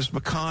is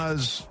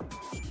because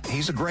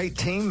he's a great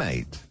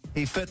teammate.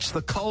 He fits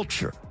the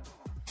culture.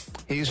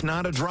 He's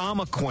not a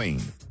drama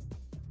queen.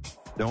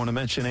 Don't want to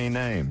mention any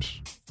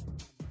names.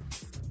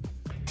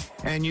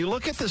 And you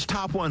look at this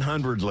top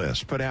 100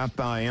 list put out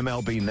by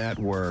MLB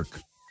Network.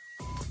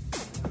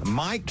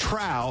 Mike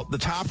Trout, the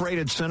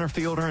top-rated center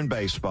fielder in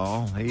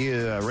baseball, he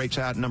rates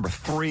out number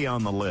 3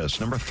 on the list,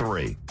 number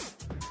 3.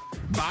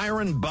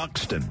 Byron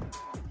Buxton,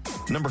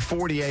 number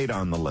 48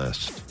 on the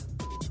list.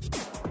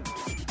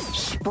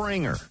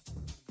 Springer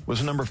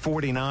was number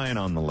 49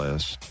 on the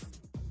list.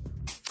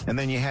 And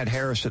then you had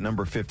Harris at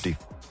number 53.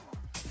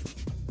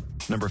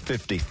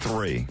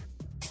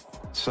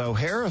 So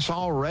Harris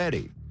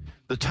already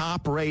the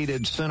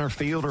top-rated center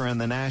fielder in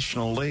the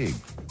National League.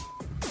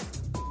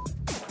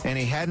 And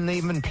he hadn't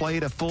even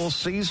played a full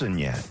season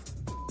yet.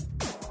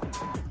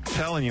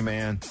 Telling you,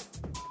 man.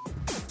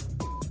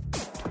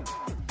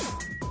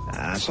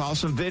 I saw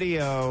some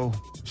video,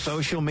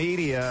 social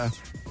media.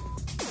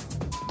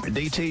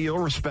 DT, you'll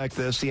respect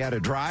this. He had a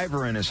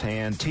driver in his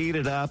hand, teed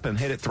it up, and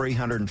hit it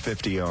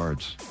 350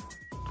 yards.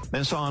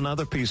 Then saw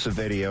another piece of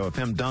video of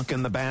him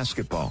dunking the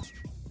basketball.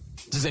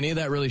 Does any of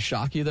that really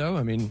shock you, though?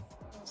 I mean,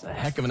 he's a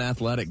heck of an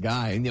athletic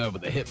guy,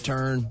 with a hip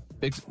turn,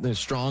 big,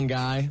 strong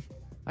guy.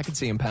 I could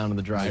see him pounding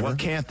the driver. What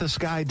can't this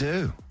guy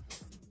do?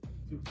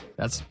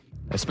 That's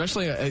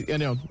especially,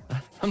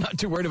 I'm not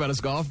too worried about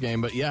his golf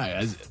game, but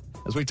yeah,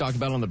 as we talked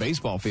about on the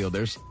baseball field,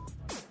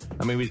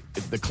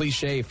 the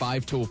cliche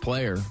five-tool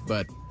player.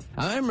 But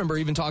I remember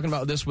even talking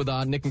about this with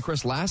Nick and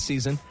Chris last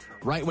season,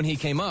 right when he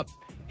came up.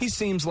 He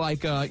seems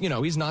like,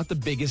 he's not the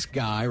biggest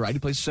guy, right? He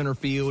plays center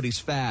field. He's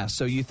fast.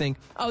 So you think,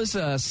 this is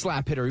a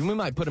slap hitter. We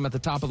might put him at the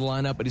top of the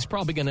lineup, but he's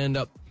probably going to end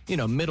up,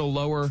 middle,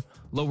 lower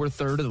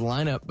third of the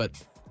lineup. But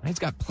he's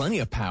got plenty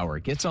of power.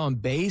 Gets on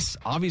base,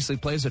 obviously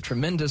plays a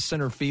tremendous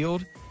center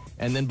field.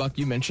 And then, Buck,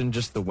 you mentioned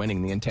just the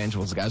winning, the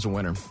intangibles. The guy's a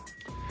winner.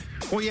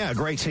 Well, yeah,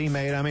 great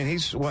teammate. I mean,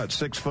 he's,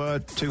 6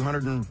 foot,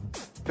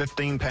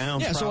 215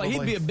 pounds, yeah, probably. So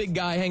he'd be a big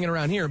guy hanging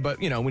around here, but,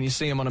 when you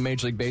see him on a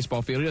Major League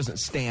Baseball field, he doesn't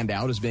stand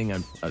out as being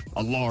a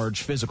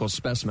large physical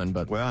specimen.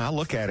 But well, I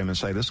look at him and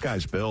say, this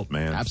guy's built,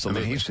 man.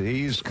 Absolutely. I mean,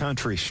 he's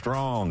country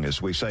strong,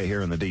 as we say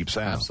here in the Deep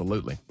South.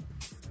 Absolutely.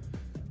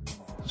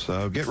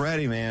 So get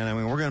ready, man. I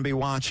mean, we're going to be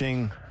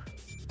watching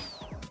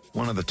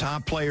one of the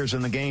top players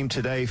in the game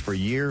today for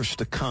years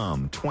to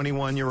come,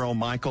 21-year-old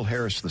Michael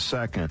Harris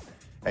II,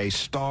 a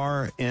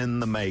star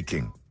in the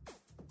making.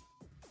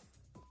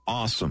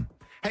 Awesome.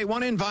 Hey,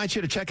 want to invite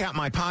you to check out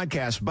my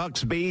podcast,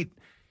 Bucks Beat.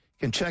 You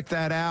can check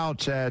that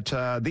out at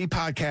The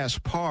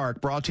Podcast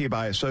Park, brought to you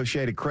by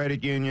Associated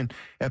Credit Union,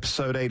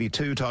 episode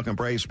 82, talking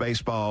Braves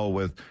baseball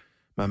with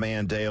my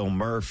man Dale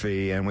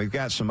Murphy. And we've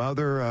got some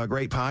other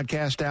great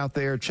podcasts out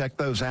there. Check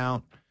those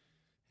out.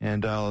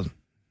 And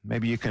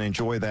maybe you can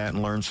enjoy that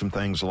and learn some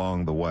things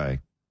along the way.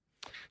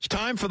 It's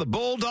time for the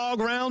Bulldog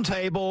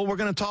Roundtable. We're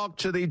going to talk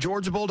to the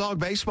Georgia Bulldog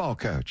baseball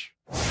coach.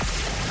 The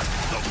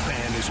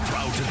Fan is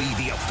proud to be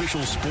the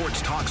official sports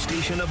talk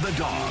station of the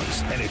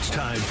Dogs. And it's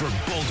time for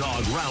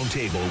Bulldog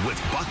Roundtable with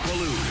Buck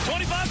Belue.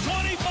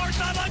 25-20, far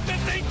sideline,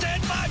 15,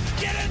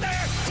 10-5, get in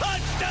there,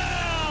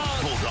 touchdown!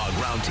 Bulldog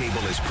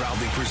Roundtable is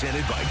proudly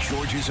presented by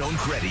Georgia's own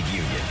credit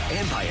union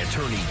and by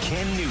attorney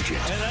Ken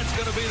Nugent. And that's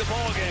going to be the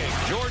ball game.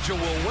 Georgia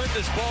will win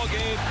this ball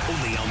game.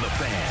 Only on The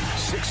Fan,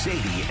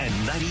 680 and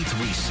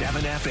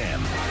 93.7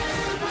 FM.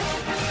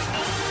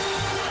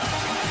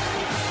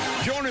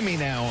 Joining me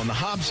now on the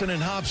Hobson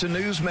 & Hobson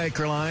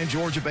Newsmaker line,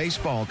 Georgia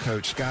baseball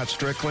coach Scott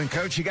Strickland.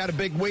 Coach, you got a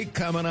big week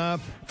coming up.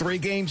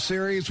 3-game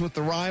series with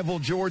the rival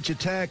Georgia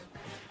Tech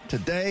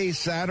today,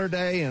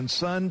 Saturday, and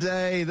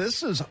Sunday.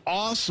 This is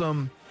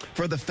awesome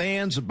for the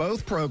fans of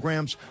both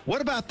programs.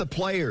 What about the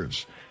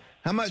players?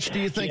 How much do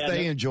you think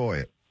they enjoy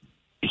it?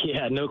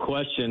 Yeah, no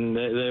question.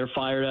 They're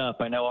fired up.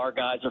 I know our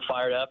guys are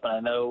fired up, and I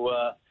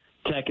know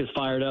Tech is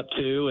fired up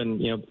too.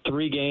 And,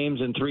 3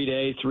 games in 3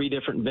 days, 3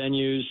 different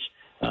venues.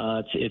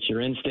 It's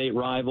your in-state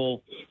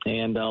rival,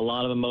 and a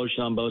lot of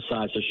emotion on both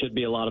sides, so it should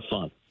be a lot of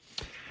fun.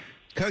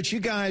 Coach, you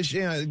guys,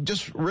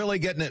 just really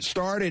getting it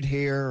started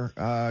here.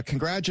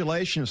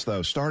 Congratulations,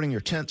 though, starting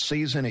your 10th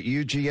season at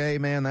UGA,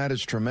 man. That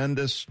is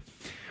tremendous.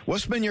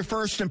 What's been your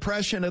first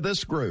impression of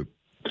this group?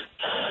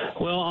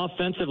 Well,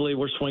 offensively,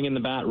 we're swinging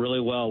the bat really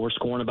well. We're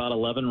scoring about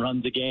 11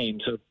 runs a game.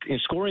 So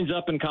scoring's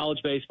up in college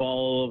baseball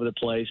all over the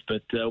place,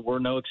 but we're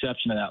no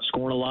exception to that.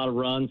 Scoring a lot of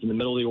runs in the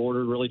middle of the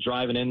order, really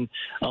driving in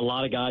a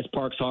lot of guys.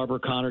 Parks Harbor,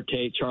 Connor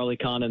Tate, Charlie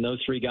Condon,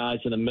 those 3 guys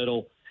in the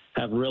middle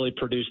have really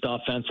produced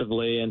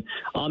offensively. And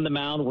on the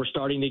mound, we're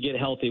starting to get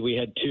healthy. We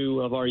had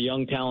 2 of our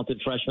young, talented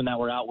freshmen that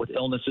were out with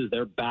illnesses.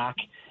 They're back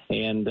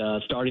and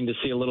starting to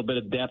see a little bit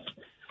of depth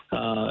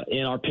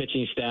in our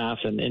pitching staff.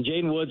 And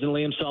Jaden Woods and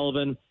Liam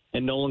Sullivan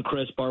and Nolan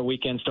Crisp, our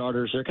weekend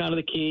starters, they're kind of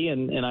the key,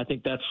 and I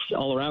think that's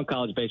all around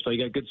college baseball.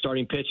 You got good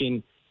starting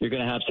pitching, you're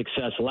going to have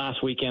success.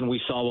 Last weekend,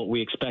 we saw what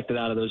we expected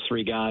out of those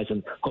 3 guys,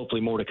 and hopefully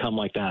more to come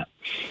like that.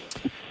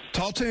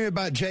 Talk to me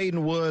about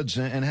Jaden Woods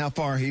and how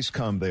far he's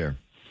come there.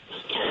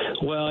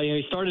 Well,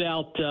 he started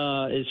out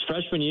his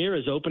freshman year,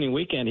 his opening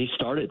weekend, he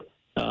started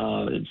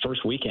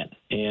first weekend,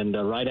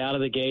 and right out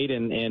of the gate,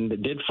 and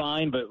did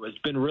fine, but it's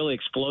been really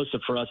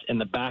explosive for us in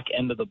the back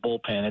end of the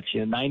bullpen. It's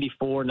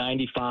 94,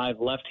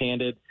 95,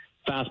 left-handed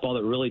fastball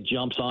that really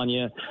jumps on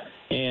you.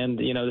 And,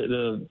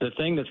 the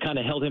thing that's kind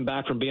of held him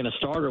back from being a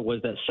starter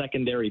was that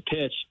secondary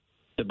pitch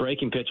the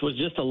breaking pitch was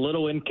just a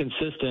little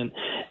inconsistent,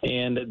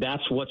 and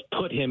that's what's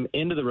put him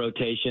into the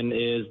rotation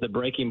is the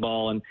breaking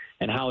ball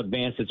and how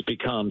advanced it's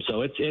become.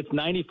 So it's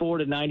 94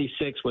 to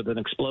 96 with an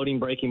exploding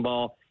breaking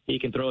ball. He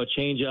can throw a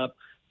changeup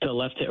to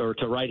left or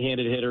to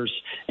right-handed hitters,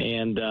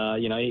 and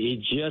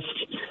he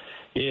just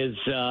is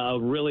a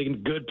really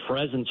good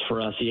presence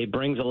for us. He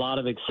brings a lot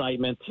of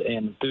excitement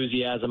and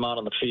enthusiasm out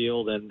on the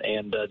field,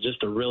 and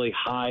just a really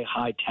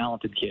high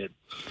talented kid.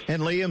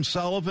 And Liam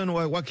Sullivan,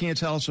 what can you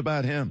tell us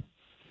about him?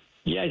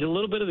 Yeah, he's a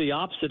little bit of the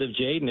opposite of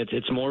Jaden.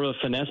 It's more of a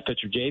finesse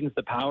pitcher. Jaden's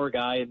the power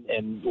guy,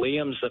 and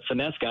Liam's the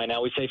finesse guy.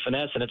 Now we say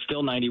finesse, and it's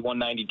still 91,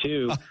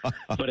 92,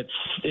 but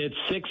it's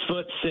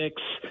 6'6",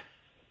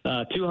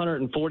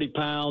 240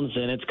 pounds,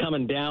 and it's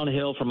coming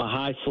downhill from a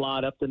high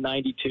slot up to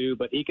 92,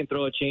 but he can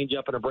throw a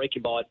changeup and a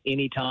breaking ball at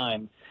any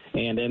time,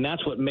 and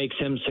that's what makes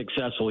him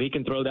successful. He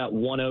can throw that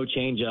 1-0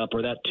 changeup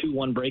or that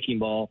 2-1 breaking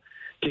ball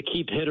to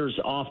keep hitters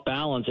off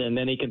balance, and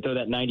then he can throw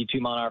that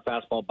 92-mile-an-hour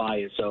fastball by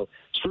you. So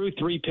true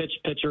three-pitch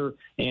pitcher,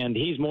 and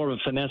he's more of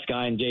a finesse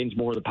guy, and Jaden's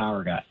more of the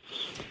power guy.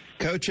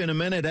 Coach, in a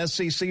minute,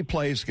 SEC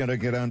play is going to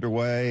get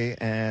underway,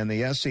 and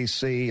the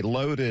SEC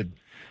loaded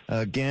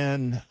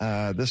again.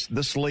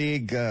 This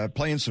league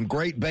playing some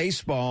great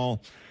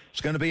baseball. It's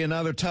going to be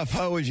another tough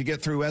hoe as you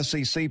get through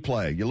SEC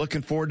play. You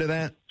looking forward to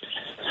that?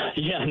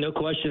 Yeah, no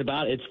question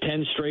about it. It's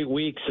 10 straight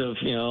weeks of,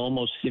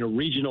 almost,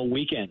 regional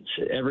weekends.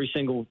 Every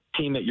single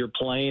team that you're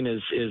playing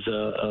is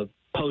a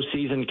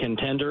postseason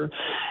contender.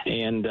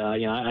 And,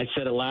 I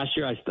said it last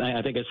year.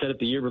 I think I said it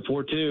the year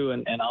before, too,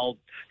 and I'll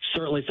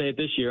certainly say it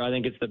this year. I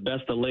think it's the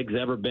best the league's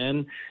ever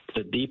been. It's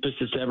the deepest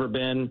it's ever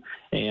been.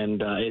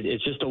 And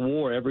it's just a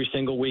war every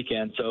single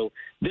weekend. So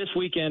this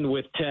weekend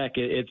with Tech,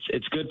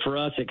 it's good for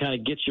us. It kind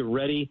of gets you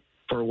ready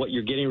for what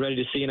you're getting ready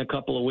to see in a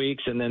couple of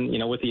weeks. And then,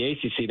 with the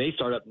ACC, they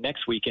start up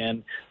next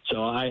weekend.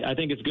 So I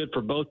think it's good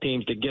for both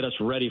teams to get us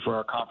ready for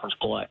our conference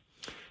play.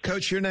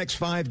 Coach, your next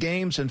 5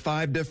 games in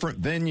 5 different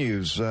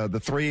venues, the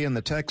 3 in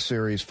the Tech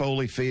series,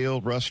 Foley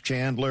Field, Russ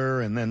Chandler,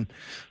 and then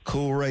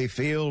Coolray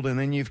Field. And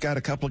then you've got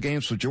a couple of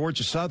games with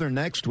Georgia Southern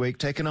next week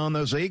taking on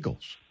those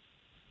Eagles.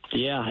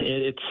 Yeah,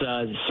 it's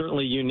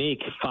certainly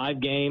unique.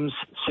 5 games,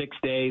 6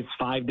 days,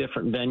 5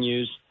 different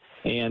venues.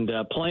 And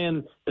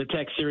playing the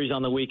Tech series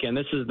on the weekend,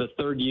 this is the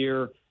 3rd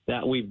year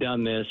that we've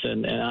done this,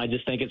 and I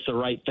just think it's the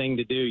right thing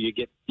to do. You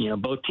get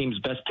both teams'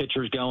 best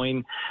pitchers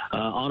going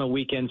on a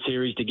weekend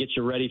series to get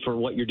you ready for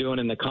what you're doing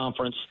in the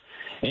conference.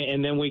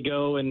 And then we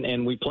go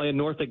and we play in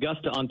North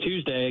Augusta on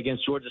Tuesday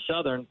against Georgia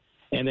Southern,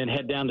 and then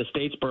head down to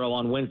Statesboro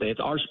on Wednesday.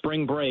 It's our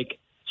spring break,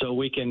 so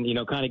we can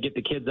kind of get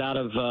the kids out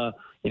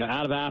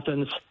of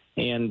Athens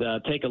and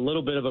take a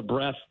little bit of a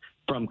breath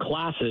from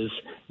classes,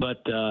 but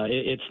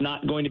it's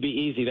not going to be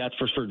easy, that's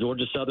for sure.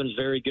 Georgia Southern's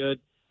very good,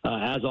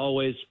 as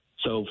always.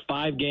 So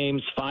 5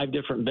 games, 5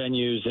 different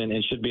venues, and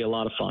it should be a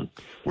lot of fun.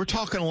 We're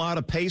talking a lot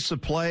of pace of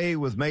play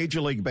with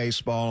Major League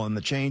Baseball and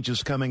the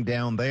changes coming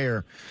down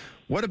there.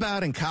 What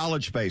about in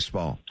college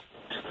baseball?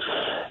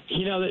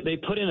 They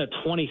put in a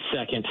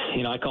 20-second,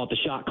 I call it the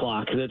shot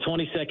clock, the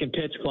 20-second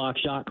pitch clock,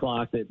 shot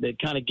clock that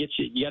kind of gets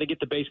you. You got to get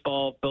the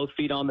baseball both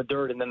feet on the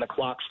dirt, and then the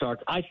clock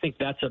starts. I think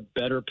that's a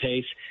better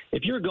pace.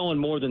 If you're going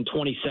more than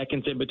 20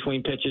 seconds in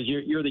between pitches,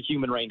 you're the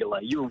human rain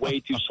delay. You're way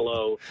too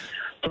slow.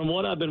 From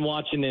what I've been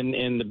watching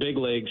in the big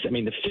leagues,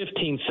 the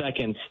 15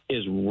 seconds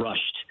is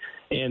rushed.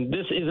 And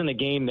this isn't a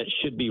game that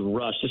should be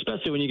rushed,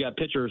 especially when you got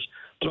pitchers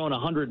throwing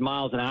 100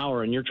 miles an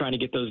hour and you're trying to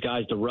get those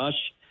guys to rush.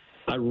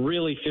 I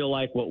really feel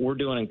like what we're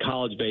doing in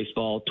college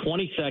baseball,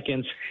 20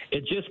 seconds,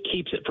 it just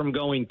keeps it from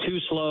going too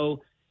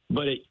slow,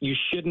 but you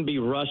shouldn't be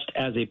rushed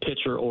as a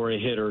pitcher or a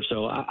hitter.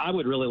 So I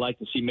would really like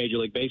to see Major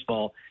League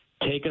Baseball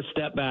take a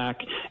step back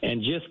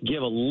and just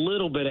give a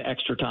little bit of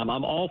extra time.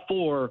 I'm all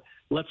for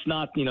let's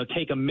not,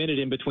 take a minute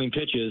in between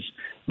pitches,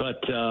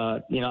 but,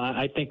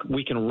 I think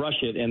we can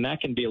rush it, and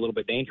that can be a little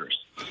bit dangerous.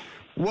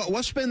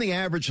 What's been the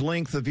average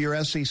length of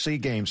your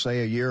SEC game,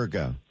 say, a year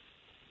ago?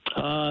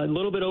 A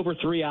little bit over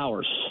 3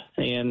 hours.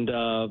 And,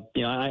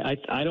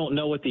 I don't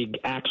know what the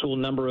actual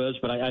number is,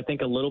 but I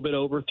think a little bit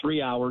over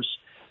 3 hours.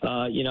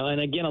 And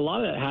again, a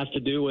lot of that has to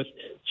do with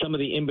some of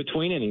the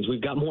in-between innings.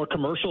 We've got more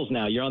commercials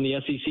now. You're on the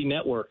SEC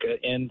network,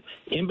 and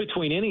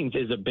in-between innings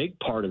is a big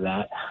part of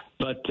that.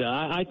 But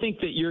I think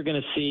that you're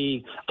going to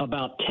see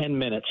about 10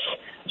 minutes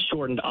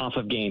shortened off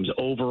of games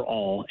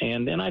overall.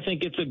 And I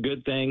think it's a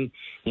good thing,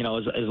 as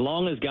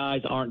long as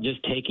guys aren't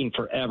just taking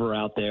forever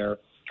out there.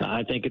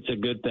 I think it's a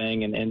good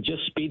thing, and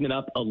just speeding it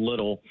up a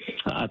little,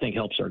 I think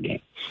helps our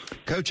game.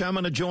 Coach, I'm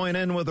going to join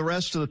in with the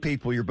rest of the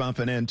people you're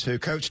bumping into.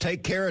 Coach,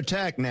 take care of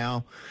Tech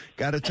now.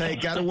 Got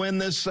to win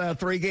this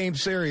 3-game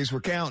series.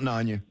 We're counting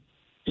on you.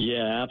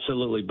 Yeah,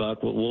 absolutely, Buck.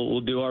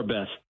 We'll do our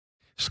best.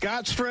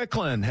 Scott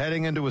Strickland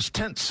heading into his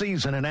 10th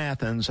season in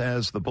Athens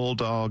as the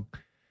Bulldog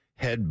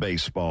head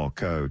baseball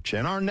coach.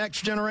 And our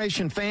next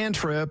generation fan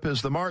trip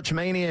is the March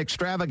Mania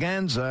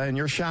Extravaganza, and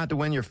your shot to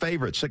win your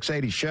favorite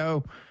 680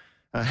 show.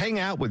 Hang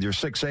out with your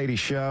 680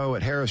 show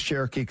at Harris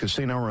Cherokee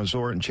Casino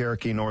Resort in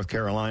Cherokee, North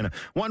Carolina.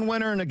 One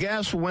winner and a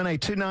guest will win a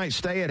 2-night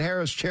stay at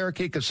Harris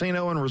Cherokee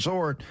Casino and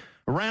Resort.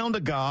 a round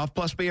of golf,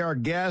 plus be our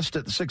guest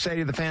at the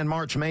 680 The Fan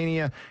March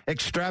Mania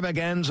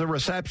extravaganza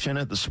reception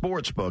at the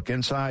Sportsbook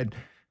inside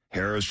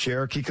Harrah's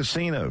Cherokee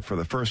Casino for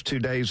the first 2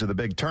 days of the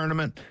big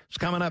tournament. It's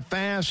coming up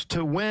fast.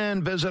 To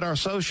win, visit our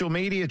social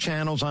media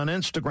channels on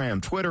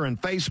Instagram, Twitter, and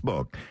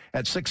Facebook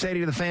at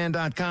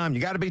 680thefan.com.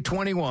 You got to be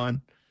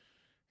 21.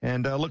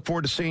 And look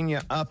forward to seeing you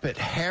up at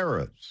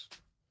Harrah's.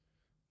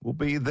 We'll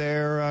be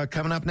there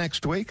coming up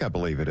next week, I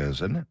believe it is,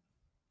 isn't it?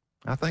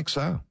 I think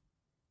so.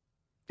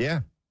 Yeah.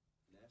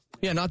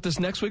 Yeah, not this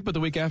next week, but the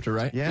week after,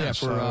 right? Yeah,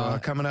 so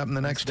coming up in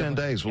the next 10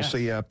 days. We'll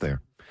see you up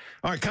there.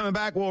 All right, coming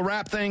back, we'll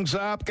wrap things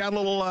up. Got a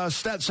little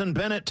Stetson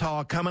Bennett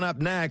talk coming up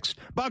next.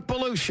 Buck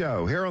Belue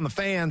Show here on the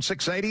Fan,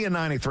 680 and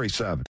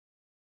 93.7.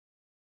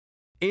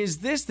 Is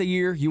this the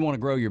year you want to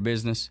grow your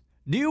business?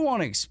 Do you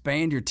want to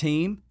expand your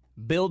team?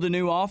 Build a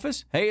new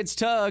office? Hey, it's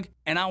Tug,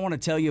 and I want to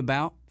tell you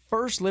about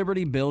First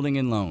Liberty Building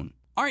and Loan.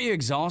 Aren't you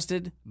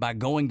exhausted by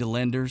going to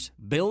lenders,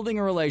 building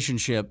a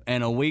relationship,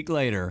 and a week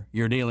later,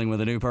 you're dealing with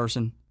a new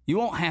person? You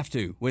won't have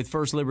to with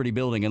First Liberty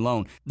Building and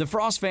Loan. The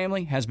Frost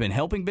family has been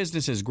helping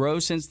businesses grow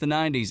since the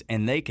 90s,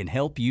 and they can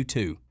help you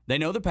too. They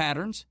know the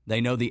patterns,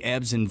 they know the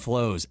ebbs and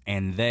flows,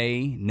 and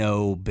they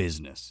know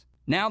business.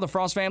 Now the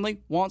Frost family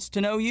wants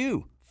to know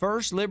you.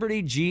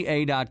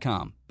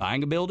 FirstLibertyGA.com.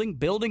 Buying a building,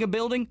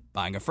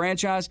 buying a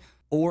franchise,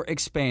 or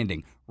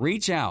expanding.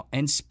 Reach out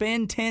and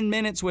spend 10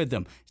 minutes with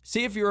them.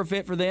 See if you're a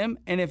fit for them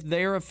and if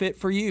they're a fit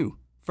for you.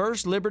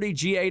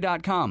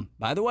 FirstLibertyGA.com.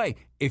 By the way,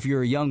 if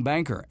you're a young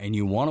banker and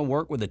you want to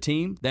work with a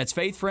team that's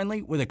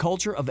faith-friendly with a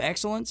culture of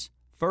excellence,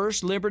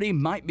 First Liberty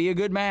might be a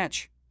good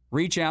match.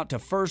 Reach out to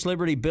First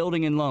Liberty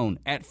Building and Loan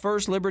at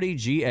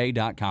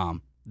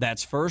FirstLibertyGA.com.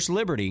 That's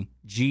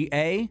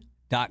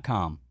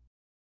FirstLibertyGA.com.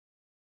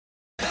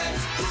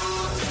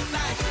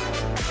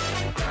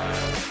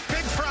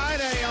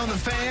 On the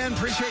Fan.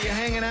 Appreciate you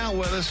hanging out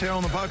with us here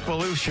on the Buck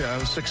Belue Show,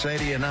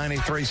 680 and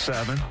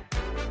 93.7.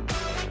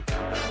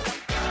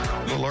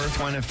 Little Earth,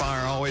 Wind, and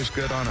Fire, always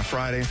good on a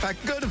Friday. In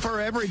fact, good for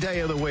every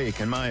day of the week,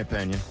 in my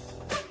opinion.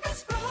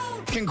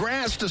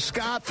 Congrats to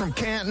Scott from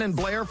Canton and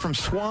Blair from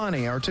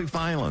Swanee, our two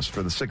finalists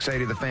for the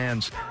 680 The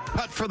Fan's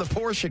Putt for the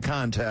Porsche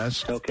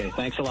contest. Okay,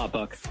 thanks a lot,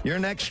 Buck. Your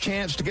next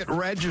chance to get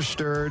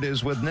registered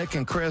is with Nick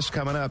and Chris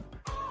coming up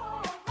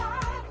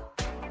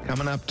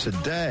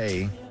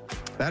today.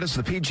 That is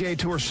the PGA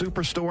Tour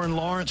Superstore in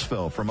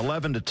Lawrenceville from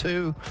 11 to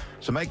 2.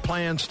 So make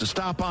plans to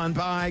stop on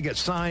by, get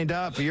signed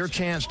up for your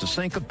chance to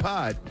sink a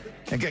putt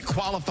and get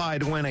qualified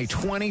to win a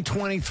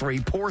 2023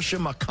 Porsche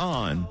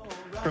Macan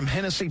from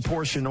Hennessy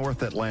Porsche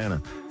North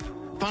Atlanta.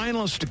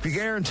 Finalists to be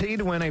guaranteed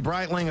to win a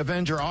Breitling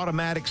Avenger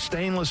automatic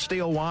stainless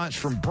steel watch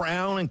from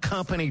Brown &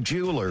 Company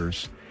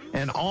Jewelers.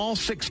 And all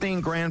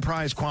 16 grand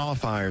prize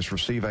qualifiers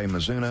receive a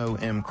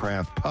Mizuno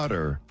M-Craft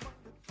putter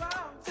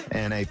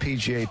and a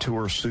PGA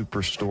Tour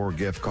Superstore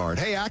gift card.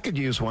 Hey, I could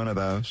use one of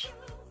those.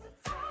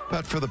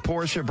 But for the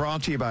Porsche,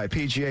 brought to you by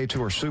PGA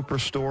Tour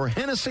Superstore,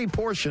 Hennessy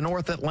Porsche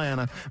North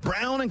Atlanta,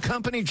 Brown &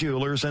 Company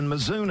Jewelers, and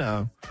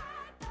Mizuno.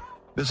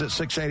 Visit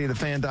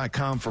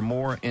 680thefan.com for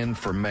more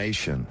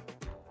information.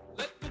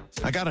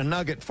 I got a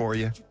nugget for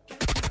you.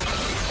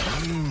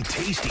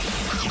 Tasty.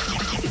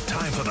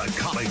 Time for the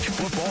College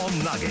Football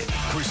Nugget.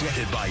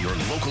 Presented by your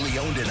locally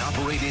owned and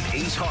operated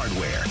Ace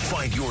Hardware.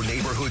 Find your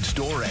neighborhood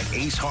store at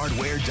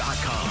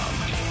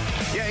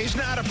acehardware.com. Yeah, he's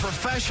not a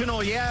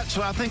professional yet,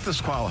 so I think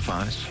this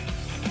qualifies.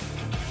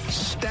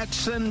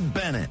 Stetson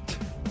Bennett.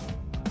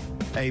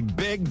 A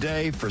big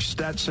day for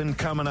Stetson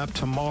coming up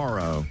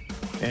tomorrow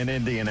in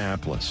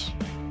Indianapolis.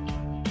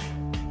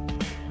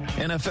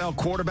 NFL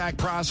quarterback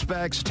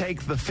prospects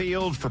take the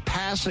field for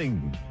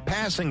passing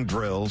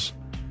drills.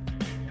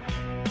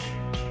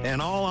 And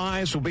all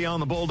eyes will be on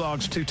the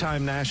Bulldogs'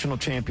 two-time national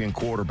champion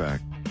quarterback.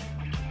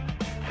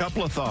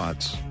 Couple of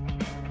thoughts.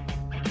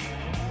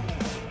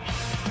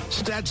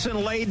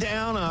 Stetson lay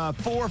down a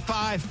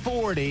 4.5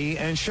 40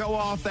 and show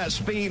off that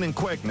speed and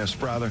quickness,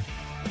 brother.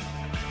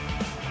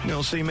 You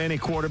don't see many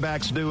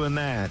quarterbacks doing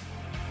that.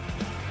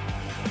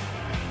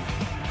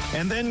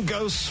 And then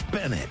go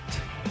spin it.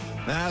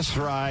 That's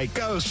right.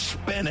 Go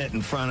spin it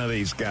in front of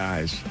these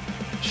guys.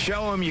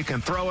 Show them you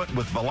can throw it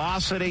with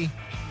velocity.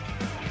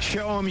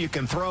 Show them you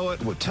can throw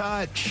it with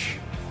touch.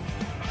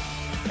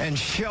 And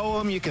show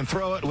them you can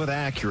throw it with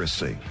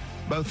accuracy,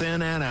 both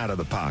in and out of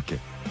the pocket.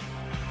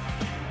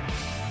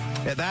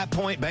 At that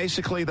point,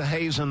 basically, the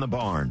hay's in the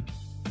barn.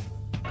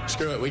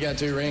 Screw it. We got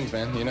 2 rings,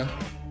 man, you know?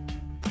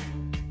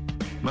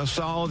 Most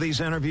all of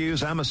these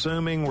interviews, I'm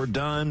assuming, were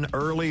done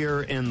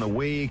earlier in the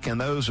week, and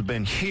those have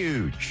been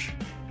huge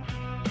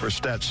for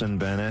Stetson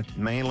Bennett,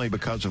 mainly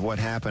because of what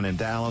happened in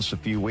Dallas a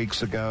few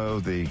weeks ago,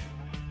 the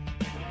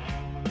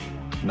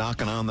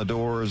knocking on the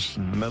doors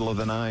in the middle of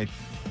the night,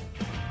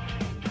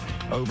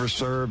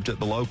 overserved at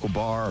the local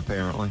bar,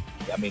 apparently.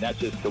 I mean, that's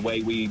just the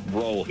way we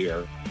roll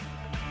here.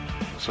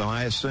 So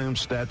I assume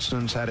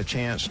Stetson's had a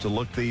chance to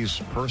look these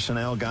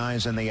personnel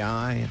guys in the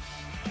eye and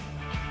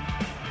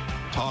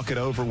talk it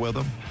over with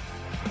them,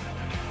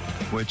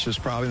 which is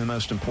probably the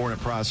most important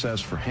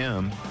process for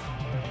him.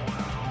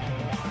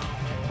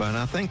 But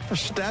I think for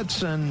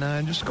Stetson,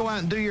 just go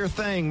out and do your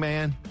thing,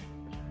 man.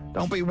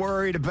 Don't be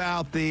worried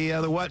about the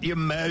what you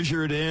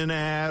measured in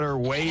at or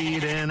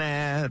weighed in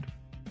at.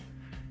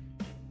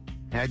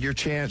 Had your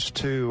chance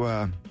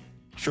to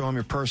show them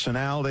your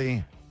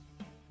personality,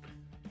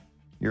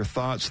 your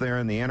thoughts there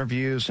in the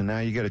interviews, and now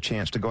you get a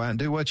chance to go out and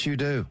do what you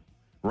do.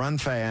 Run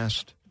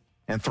fast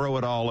and throw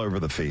it all over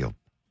the field.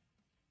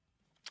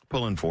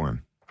 Pulling for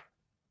him.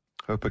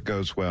 Hope it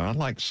goes well. I'd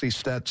like to see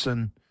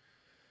Stetson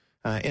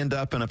end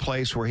up in a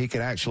place where he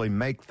could actually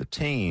make the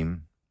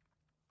team.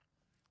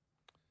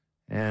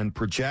 And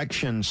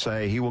projections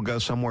say he will go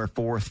somewhere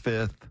 4th,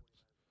 5th,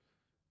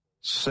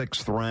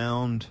 6th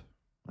round.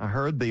 I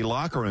heard the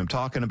locker room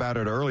talking about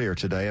it earlier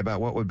today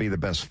about what would be the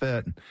best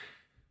fit.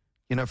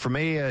 You know, for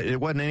me, it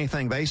wasn't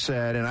anything they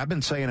said, and I've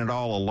been saying it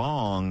all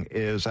along,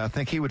 is I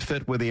think he would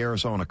fit with the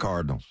Arizona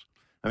Cardinals.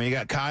 I mean, you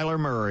got Kyler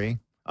Murray,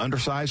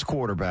 undersized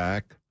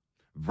quarterback,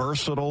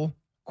 versatile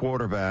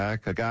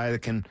quarterback, a guy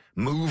that can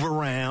move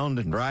around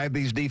and drive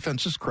these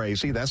defenses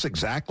crazy. That's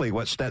exactly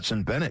what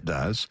Stetson Bennett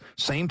does.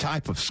 Same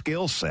type of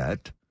skill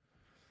set.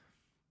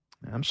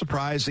 I'm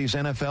surprised these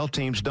NFL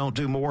teams don't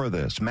do more of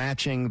this,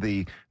 matching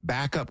the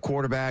backup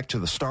quarterback to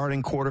the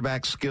starting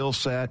quarterback skill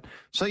set,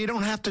 so you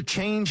don't have to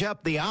change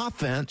up the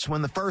offense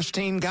when the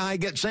first-team guy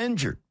gets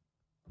injured.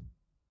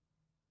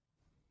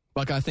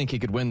 Buck, I think he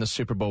could win the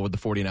Super Bowl with the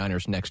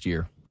 49ers next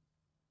year.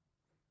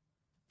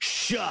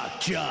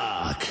 Shock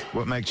Jock.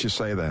 What makes you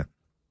say that?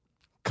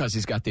 Because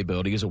he's got the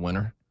ability. He's a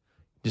winner.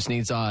 Just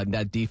needs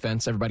that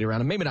defense, everybody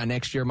around him. Maybe not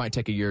next year. Might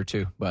take a year or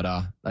two. But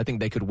I think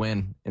they could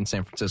win in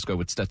San Francisco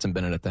with Stetson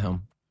Bennett at the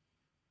helm.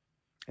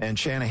 And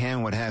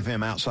Shanahan would have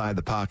him outside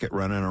the pocket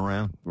running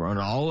around?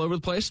 Running all over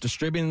the place,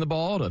 distributing the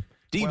ball to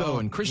Debo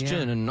and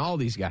Christian and all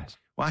these guys.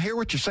 Well, I hear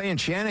what you're saying.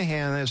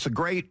 Shanahan is a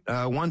great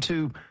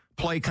 1-2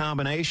 play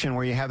combination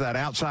where you have that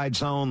outside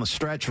zone, the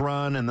stretch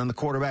run, and then the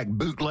quarterback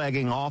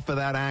bootlegging off of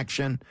that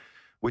action,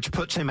 which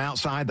puts him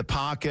outside the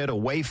pocket,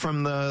 away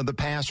from the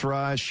pass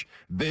rush.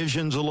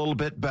 Vision's a little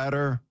bit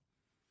better.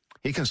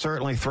 He can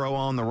certainly throw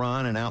on the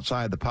run and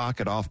outside the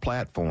pocket off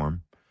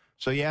platform.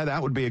 So, yeah,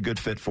 that would be a good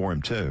fit for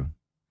him, too.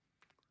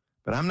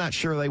 But I'm not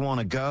sure they want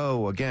to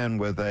go, again,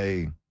 with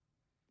a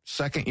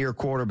second-year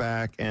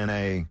quarterback and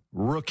a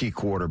rookie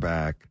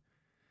quarterback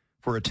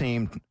for a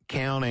team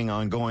counting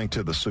on going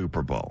to the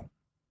Super Bowl.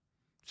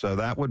 So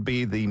that would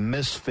be the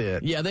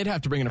misfit. Yeah, they'd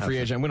have to bring in a free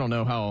agent. We don't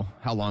know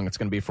how long it's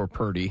going to be for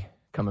Purdy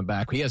coming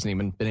back. He hasn't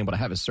even been able to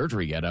have his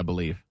surgery yet, I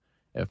believe.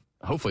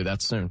 Hopefully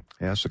that's soon.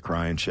 Yeah, it's a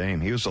crying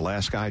shame. He was the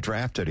last guy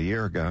drafted a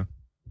year ago.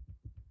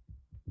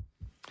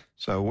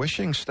 So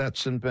wishing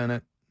Stetson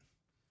Bennett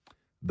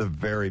the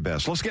very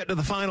best. Let's get to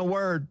the final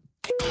word.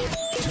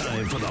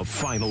 Time for the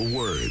final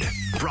word.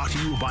 Brought to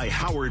you by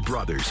Howard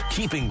Brothers,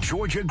 keeping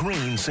Georgia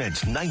green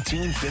since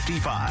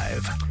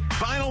 1955.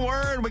 Final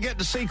word, we get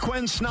to see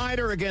Quinn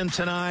Snyder again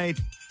tonight.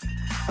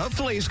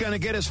 Hopefully he's going to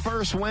get his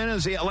first win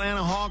as the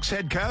Atlanta Hawks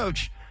head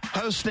coach,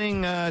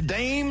 hosting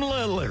Dame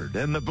Lillard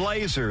and the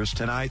Blazers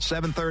tonight,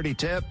 7:30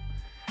 tip,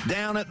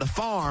 down at the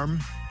Farm.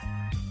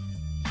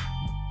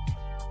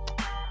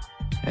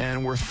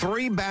 And we're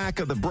 3 back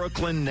of the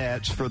Brooklyn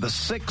Nets for the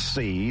 6th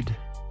seed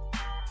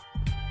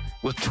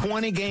with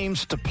 20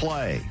 games to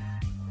play.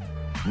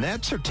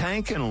 Nets are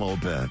tanking a little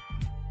bit.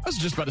 I was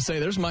just about to say,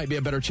 there might be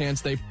a better chance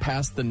they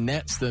pass the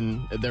Nets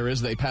than there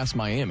is they pass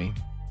Miami.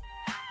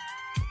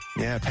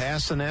 Yeah,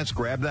 pass the Nets,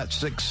 grab that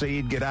 6th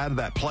seed, get out of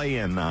that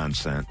play-in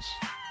nonsense.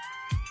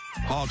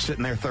 Hawks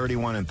sitting there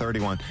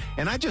 31-31.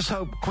 And I just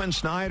hope Quinn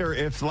Snyder,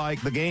 if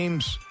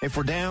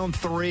we're down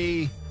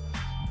 3,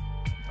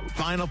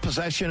 final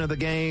possession of the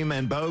game,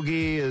 and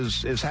Bogey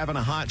is having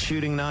a hot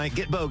shooting night,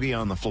 get Bogey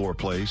on the floor,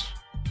 please.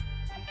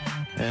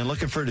 And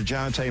looking for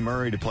DeJounte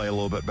Murray to play a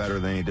little bit better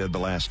than he did the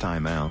last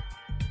time out.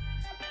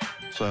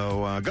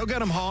 So go get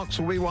them, Hawks.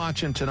 We'll be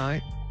watching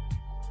tonight,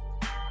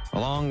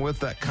 along with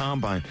that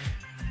combine.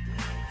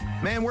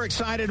 Man, we're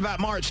excited about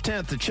March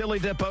 10th, the Chili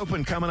Dip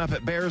Open coming up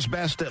at Bears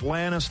Best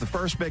Atlantis, the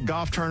first big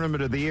golf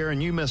tournament of the year,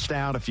 and you missed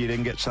out if you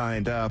didn't get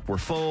signed up. We're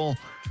full.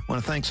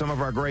 Want to thank some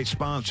of our great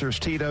sponsors,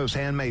 Tito's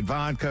Handmade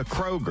Vodka,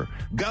 Kroger,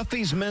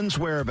 Guffey's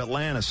Menswear of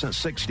Atlanta since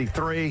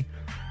 63.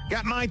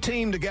 Got my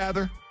team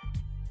together.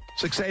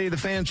 680 The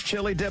Fans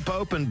Chili Dip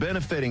Open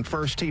benefiting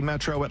First Tee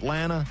Metro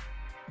Atlanta.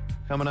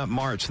 Coming up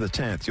March the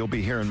 10th. You'll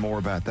be hearing more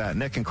about that.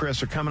 Nick and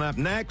Chris are coming up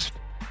next.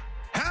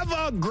 Have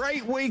a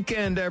great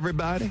weekend,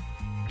 everybody.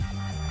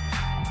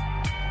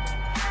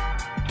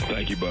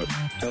 Thank you, Buck.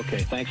 Okay,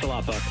 thanks a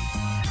lot, Buck.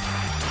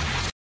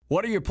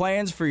 What are your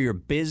plans for your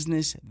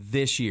business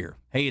this year?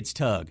 Hey, it's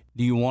Tug.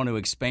 Do you want to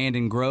expand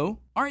and grow?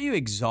 Aren't you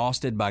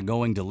exhausted by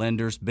going to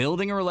lenders,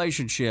 building a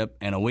relationship,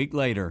 and a week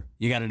later,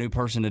 you got a new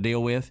person to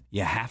deal with?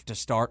 You have to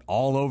start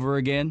all over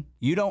again?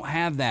 You don't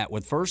have that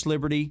with First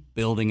Liberty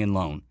Building and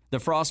Loan. The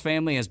Frost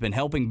family has been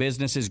helping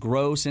businesses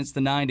grow since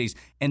the 90s,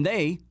 and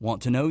they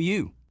want to know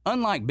you.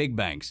 Unlike big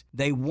banks,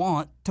 they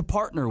want to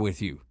partner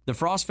with you. The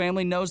Frost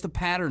family knows the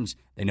patterns.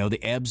 They know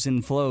the ebbs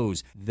and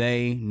flows.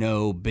 They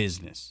know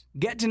business.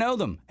 Get to know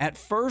them at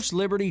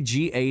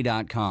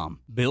FirstLibertyGA.com.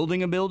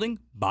 Building a building,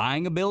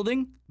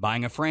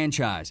 buying a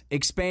franchise,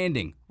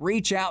 expanding.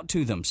 Reach out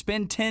to them.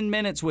 Spend 10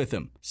 minutes with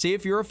them. See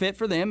if you're a fit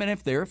for them and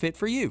if they're a fit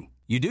for you.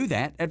 You do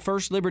that at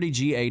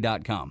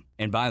FirstLibertyGA.com.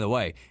 And by the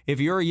way, if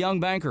you're a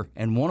young banker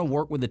and want to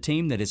work with a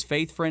team that is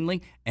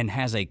faith-friendly and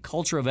has a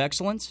culture of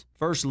excellence,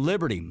 First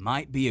Liberty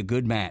might be a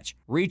good match.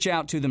 Reach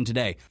out to them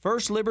today.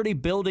 First Liberty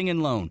Building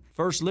and Loan.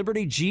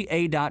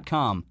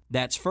 FirstLibertyGA.com.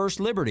 That's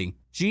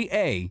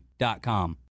FirstLibertyGA.com.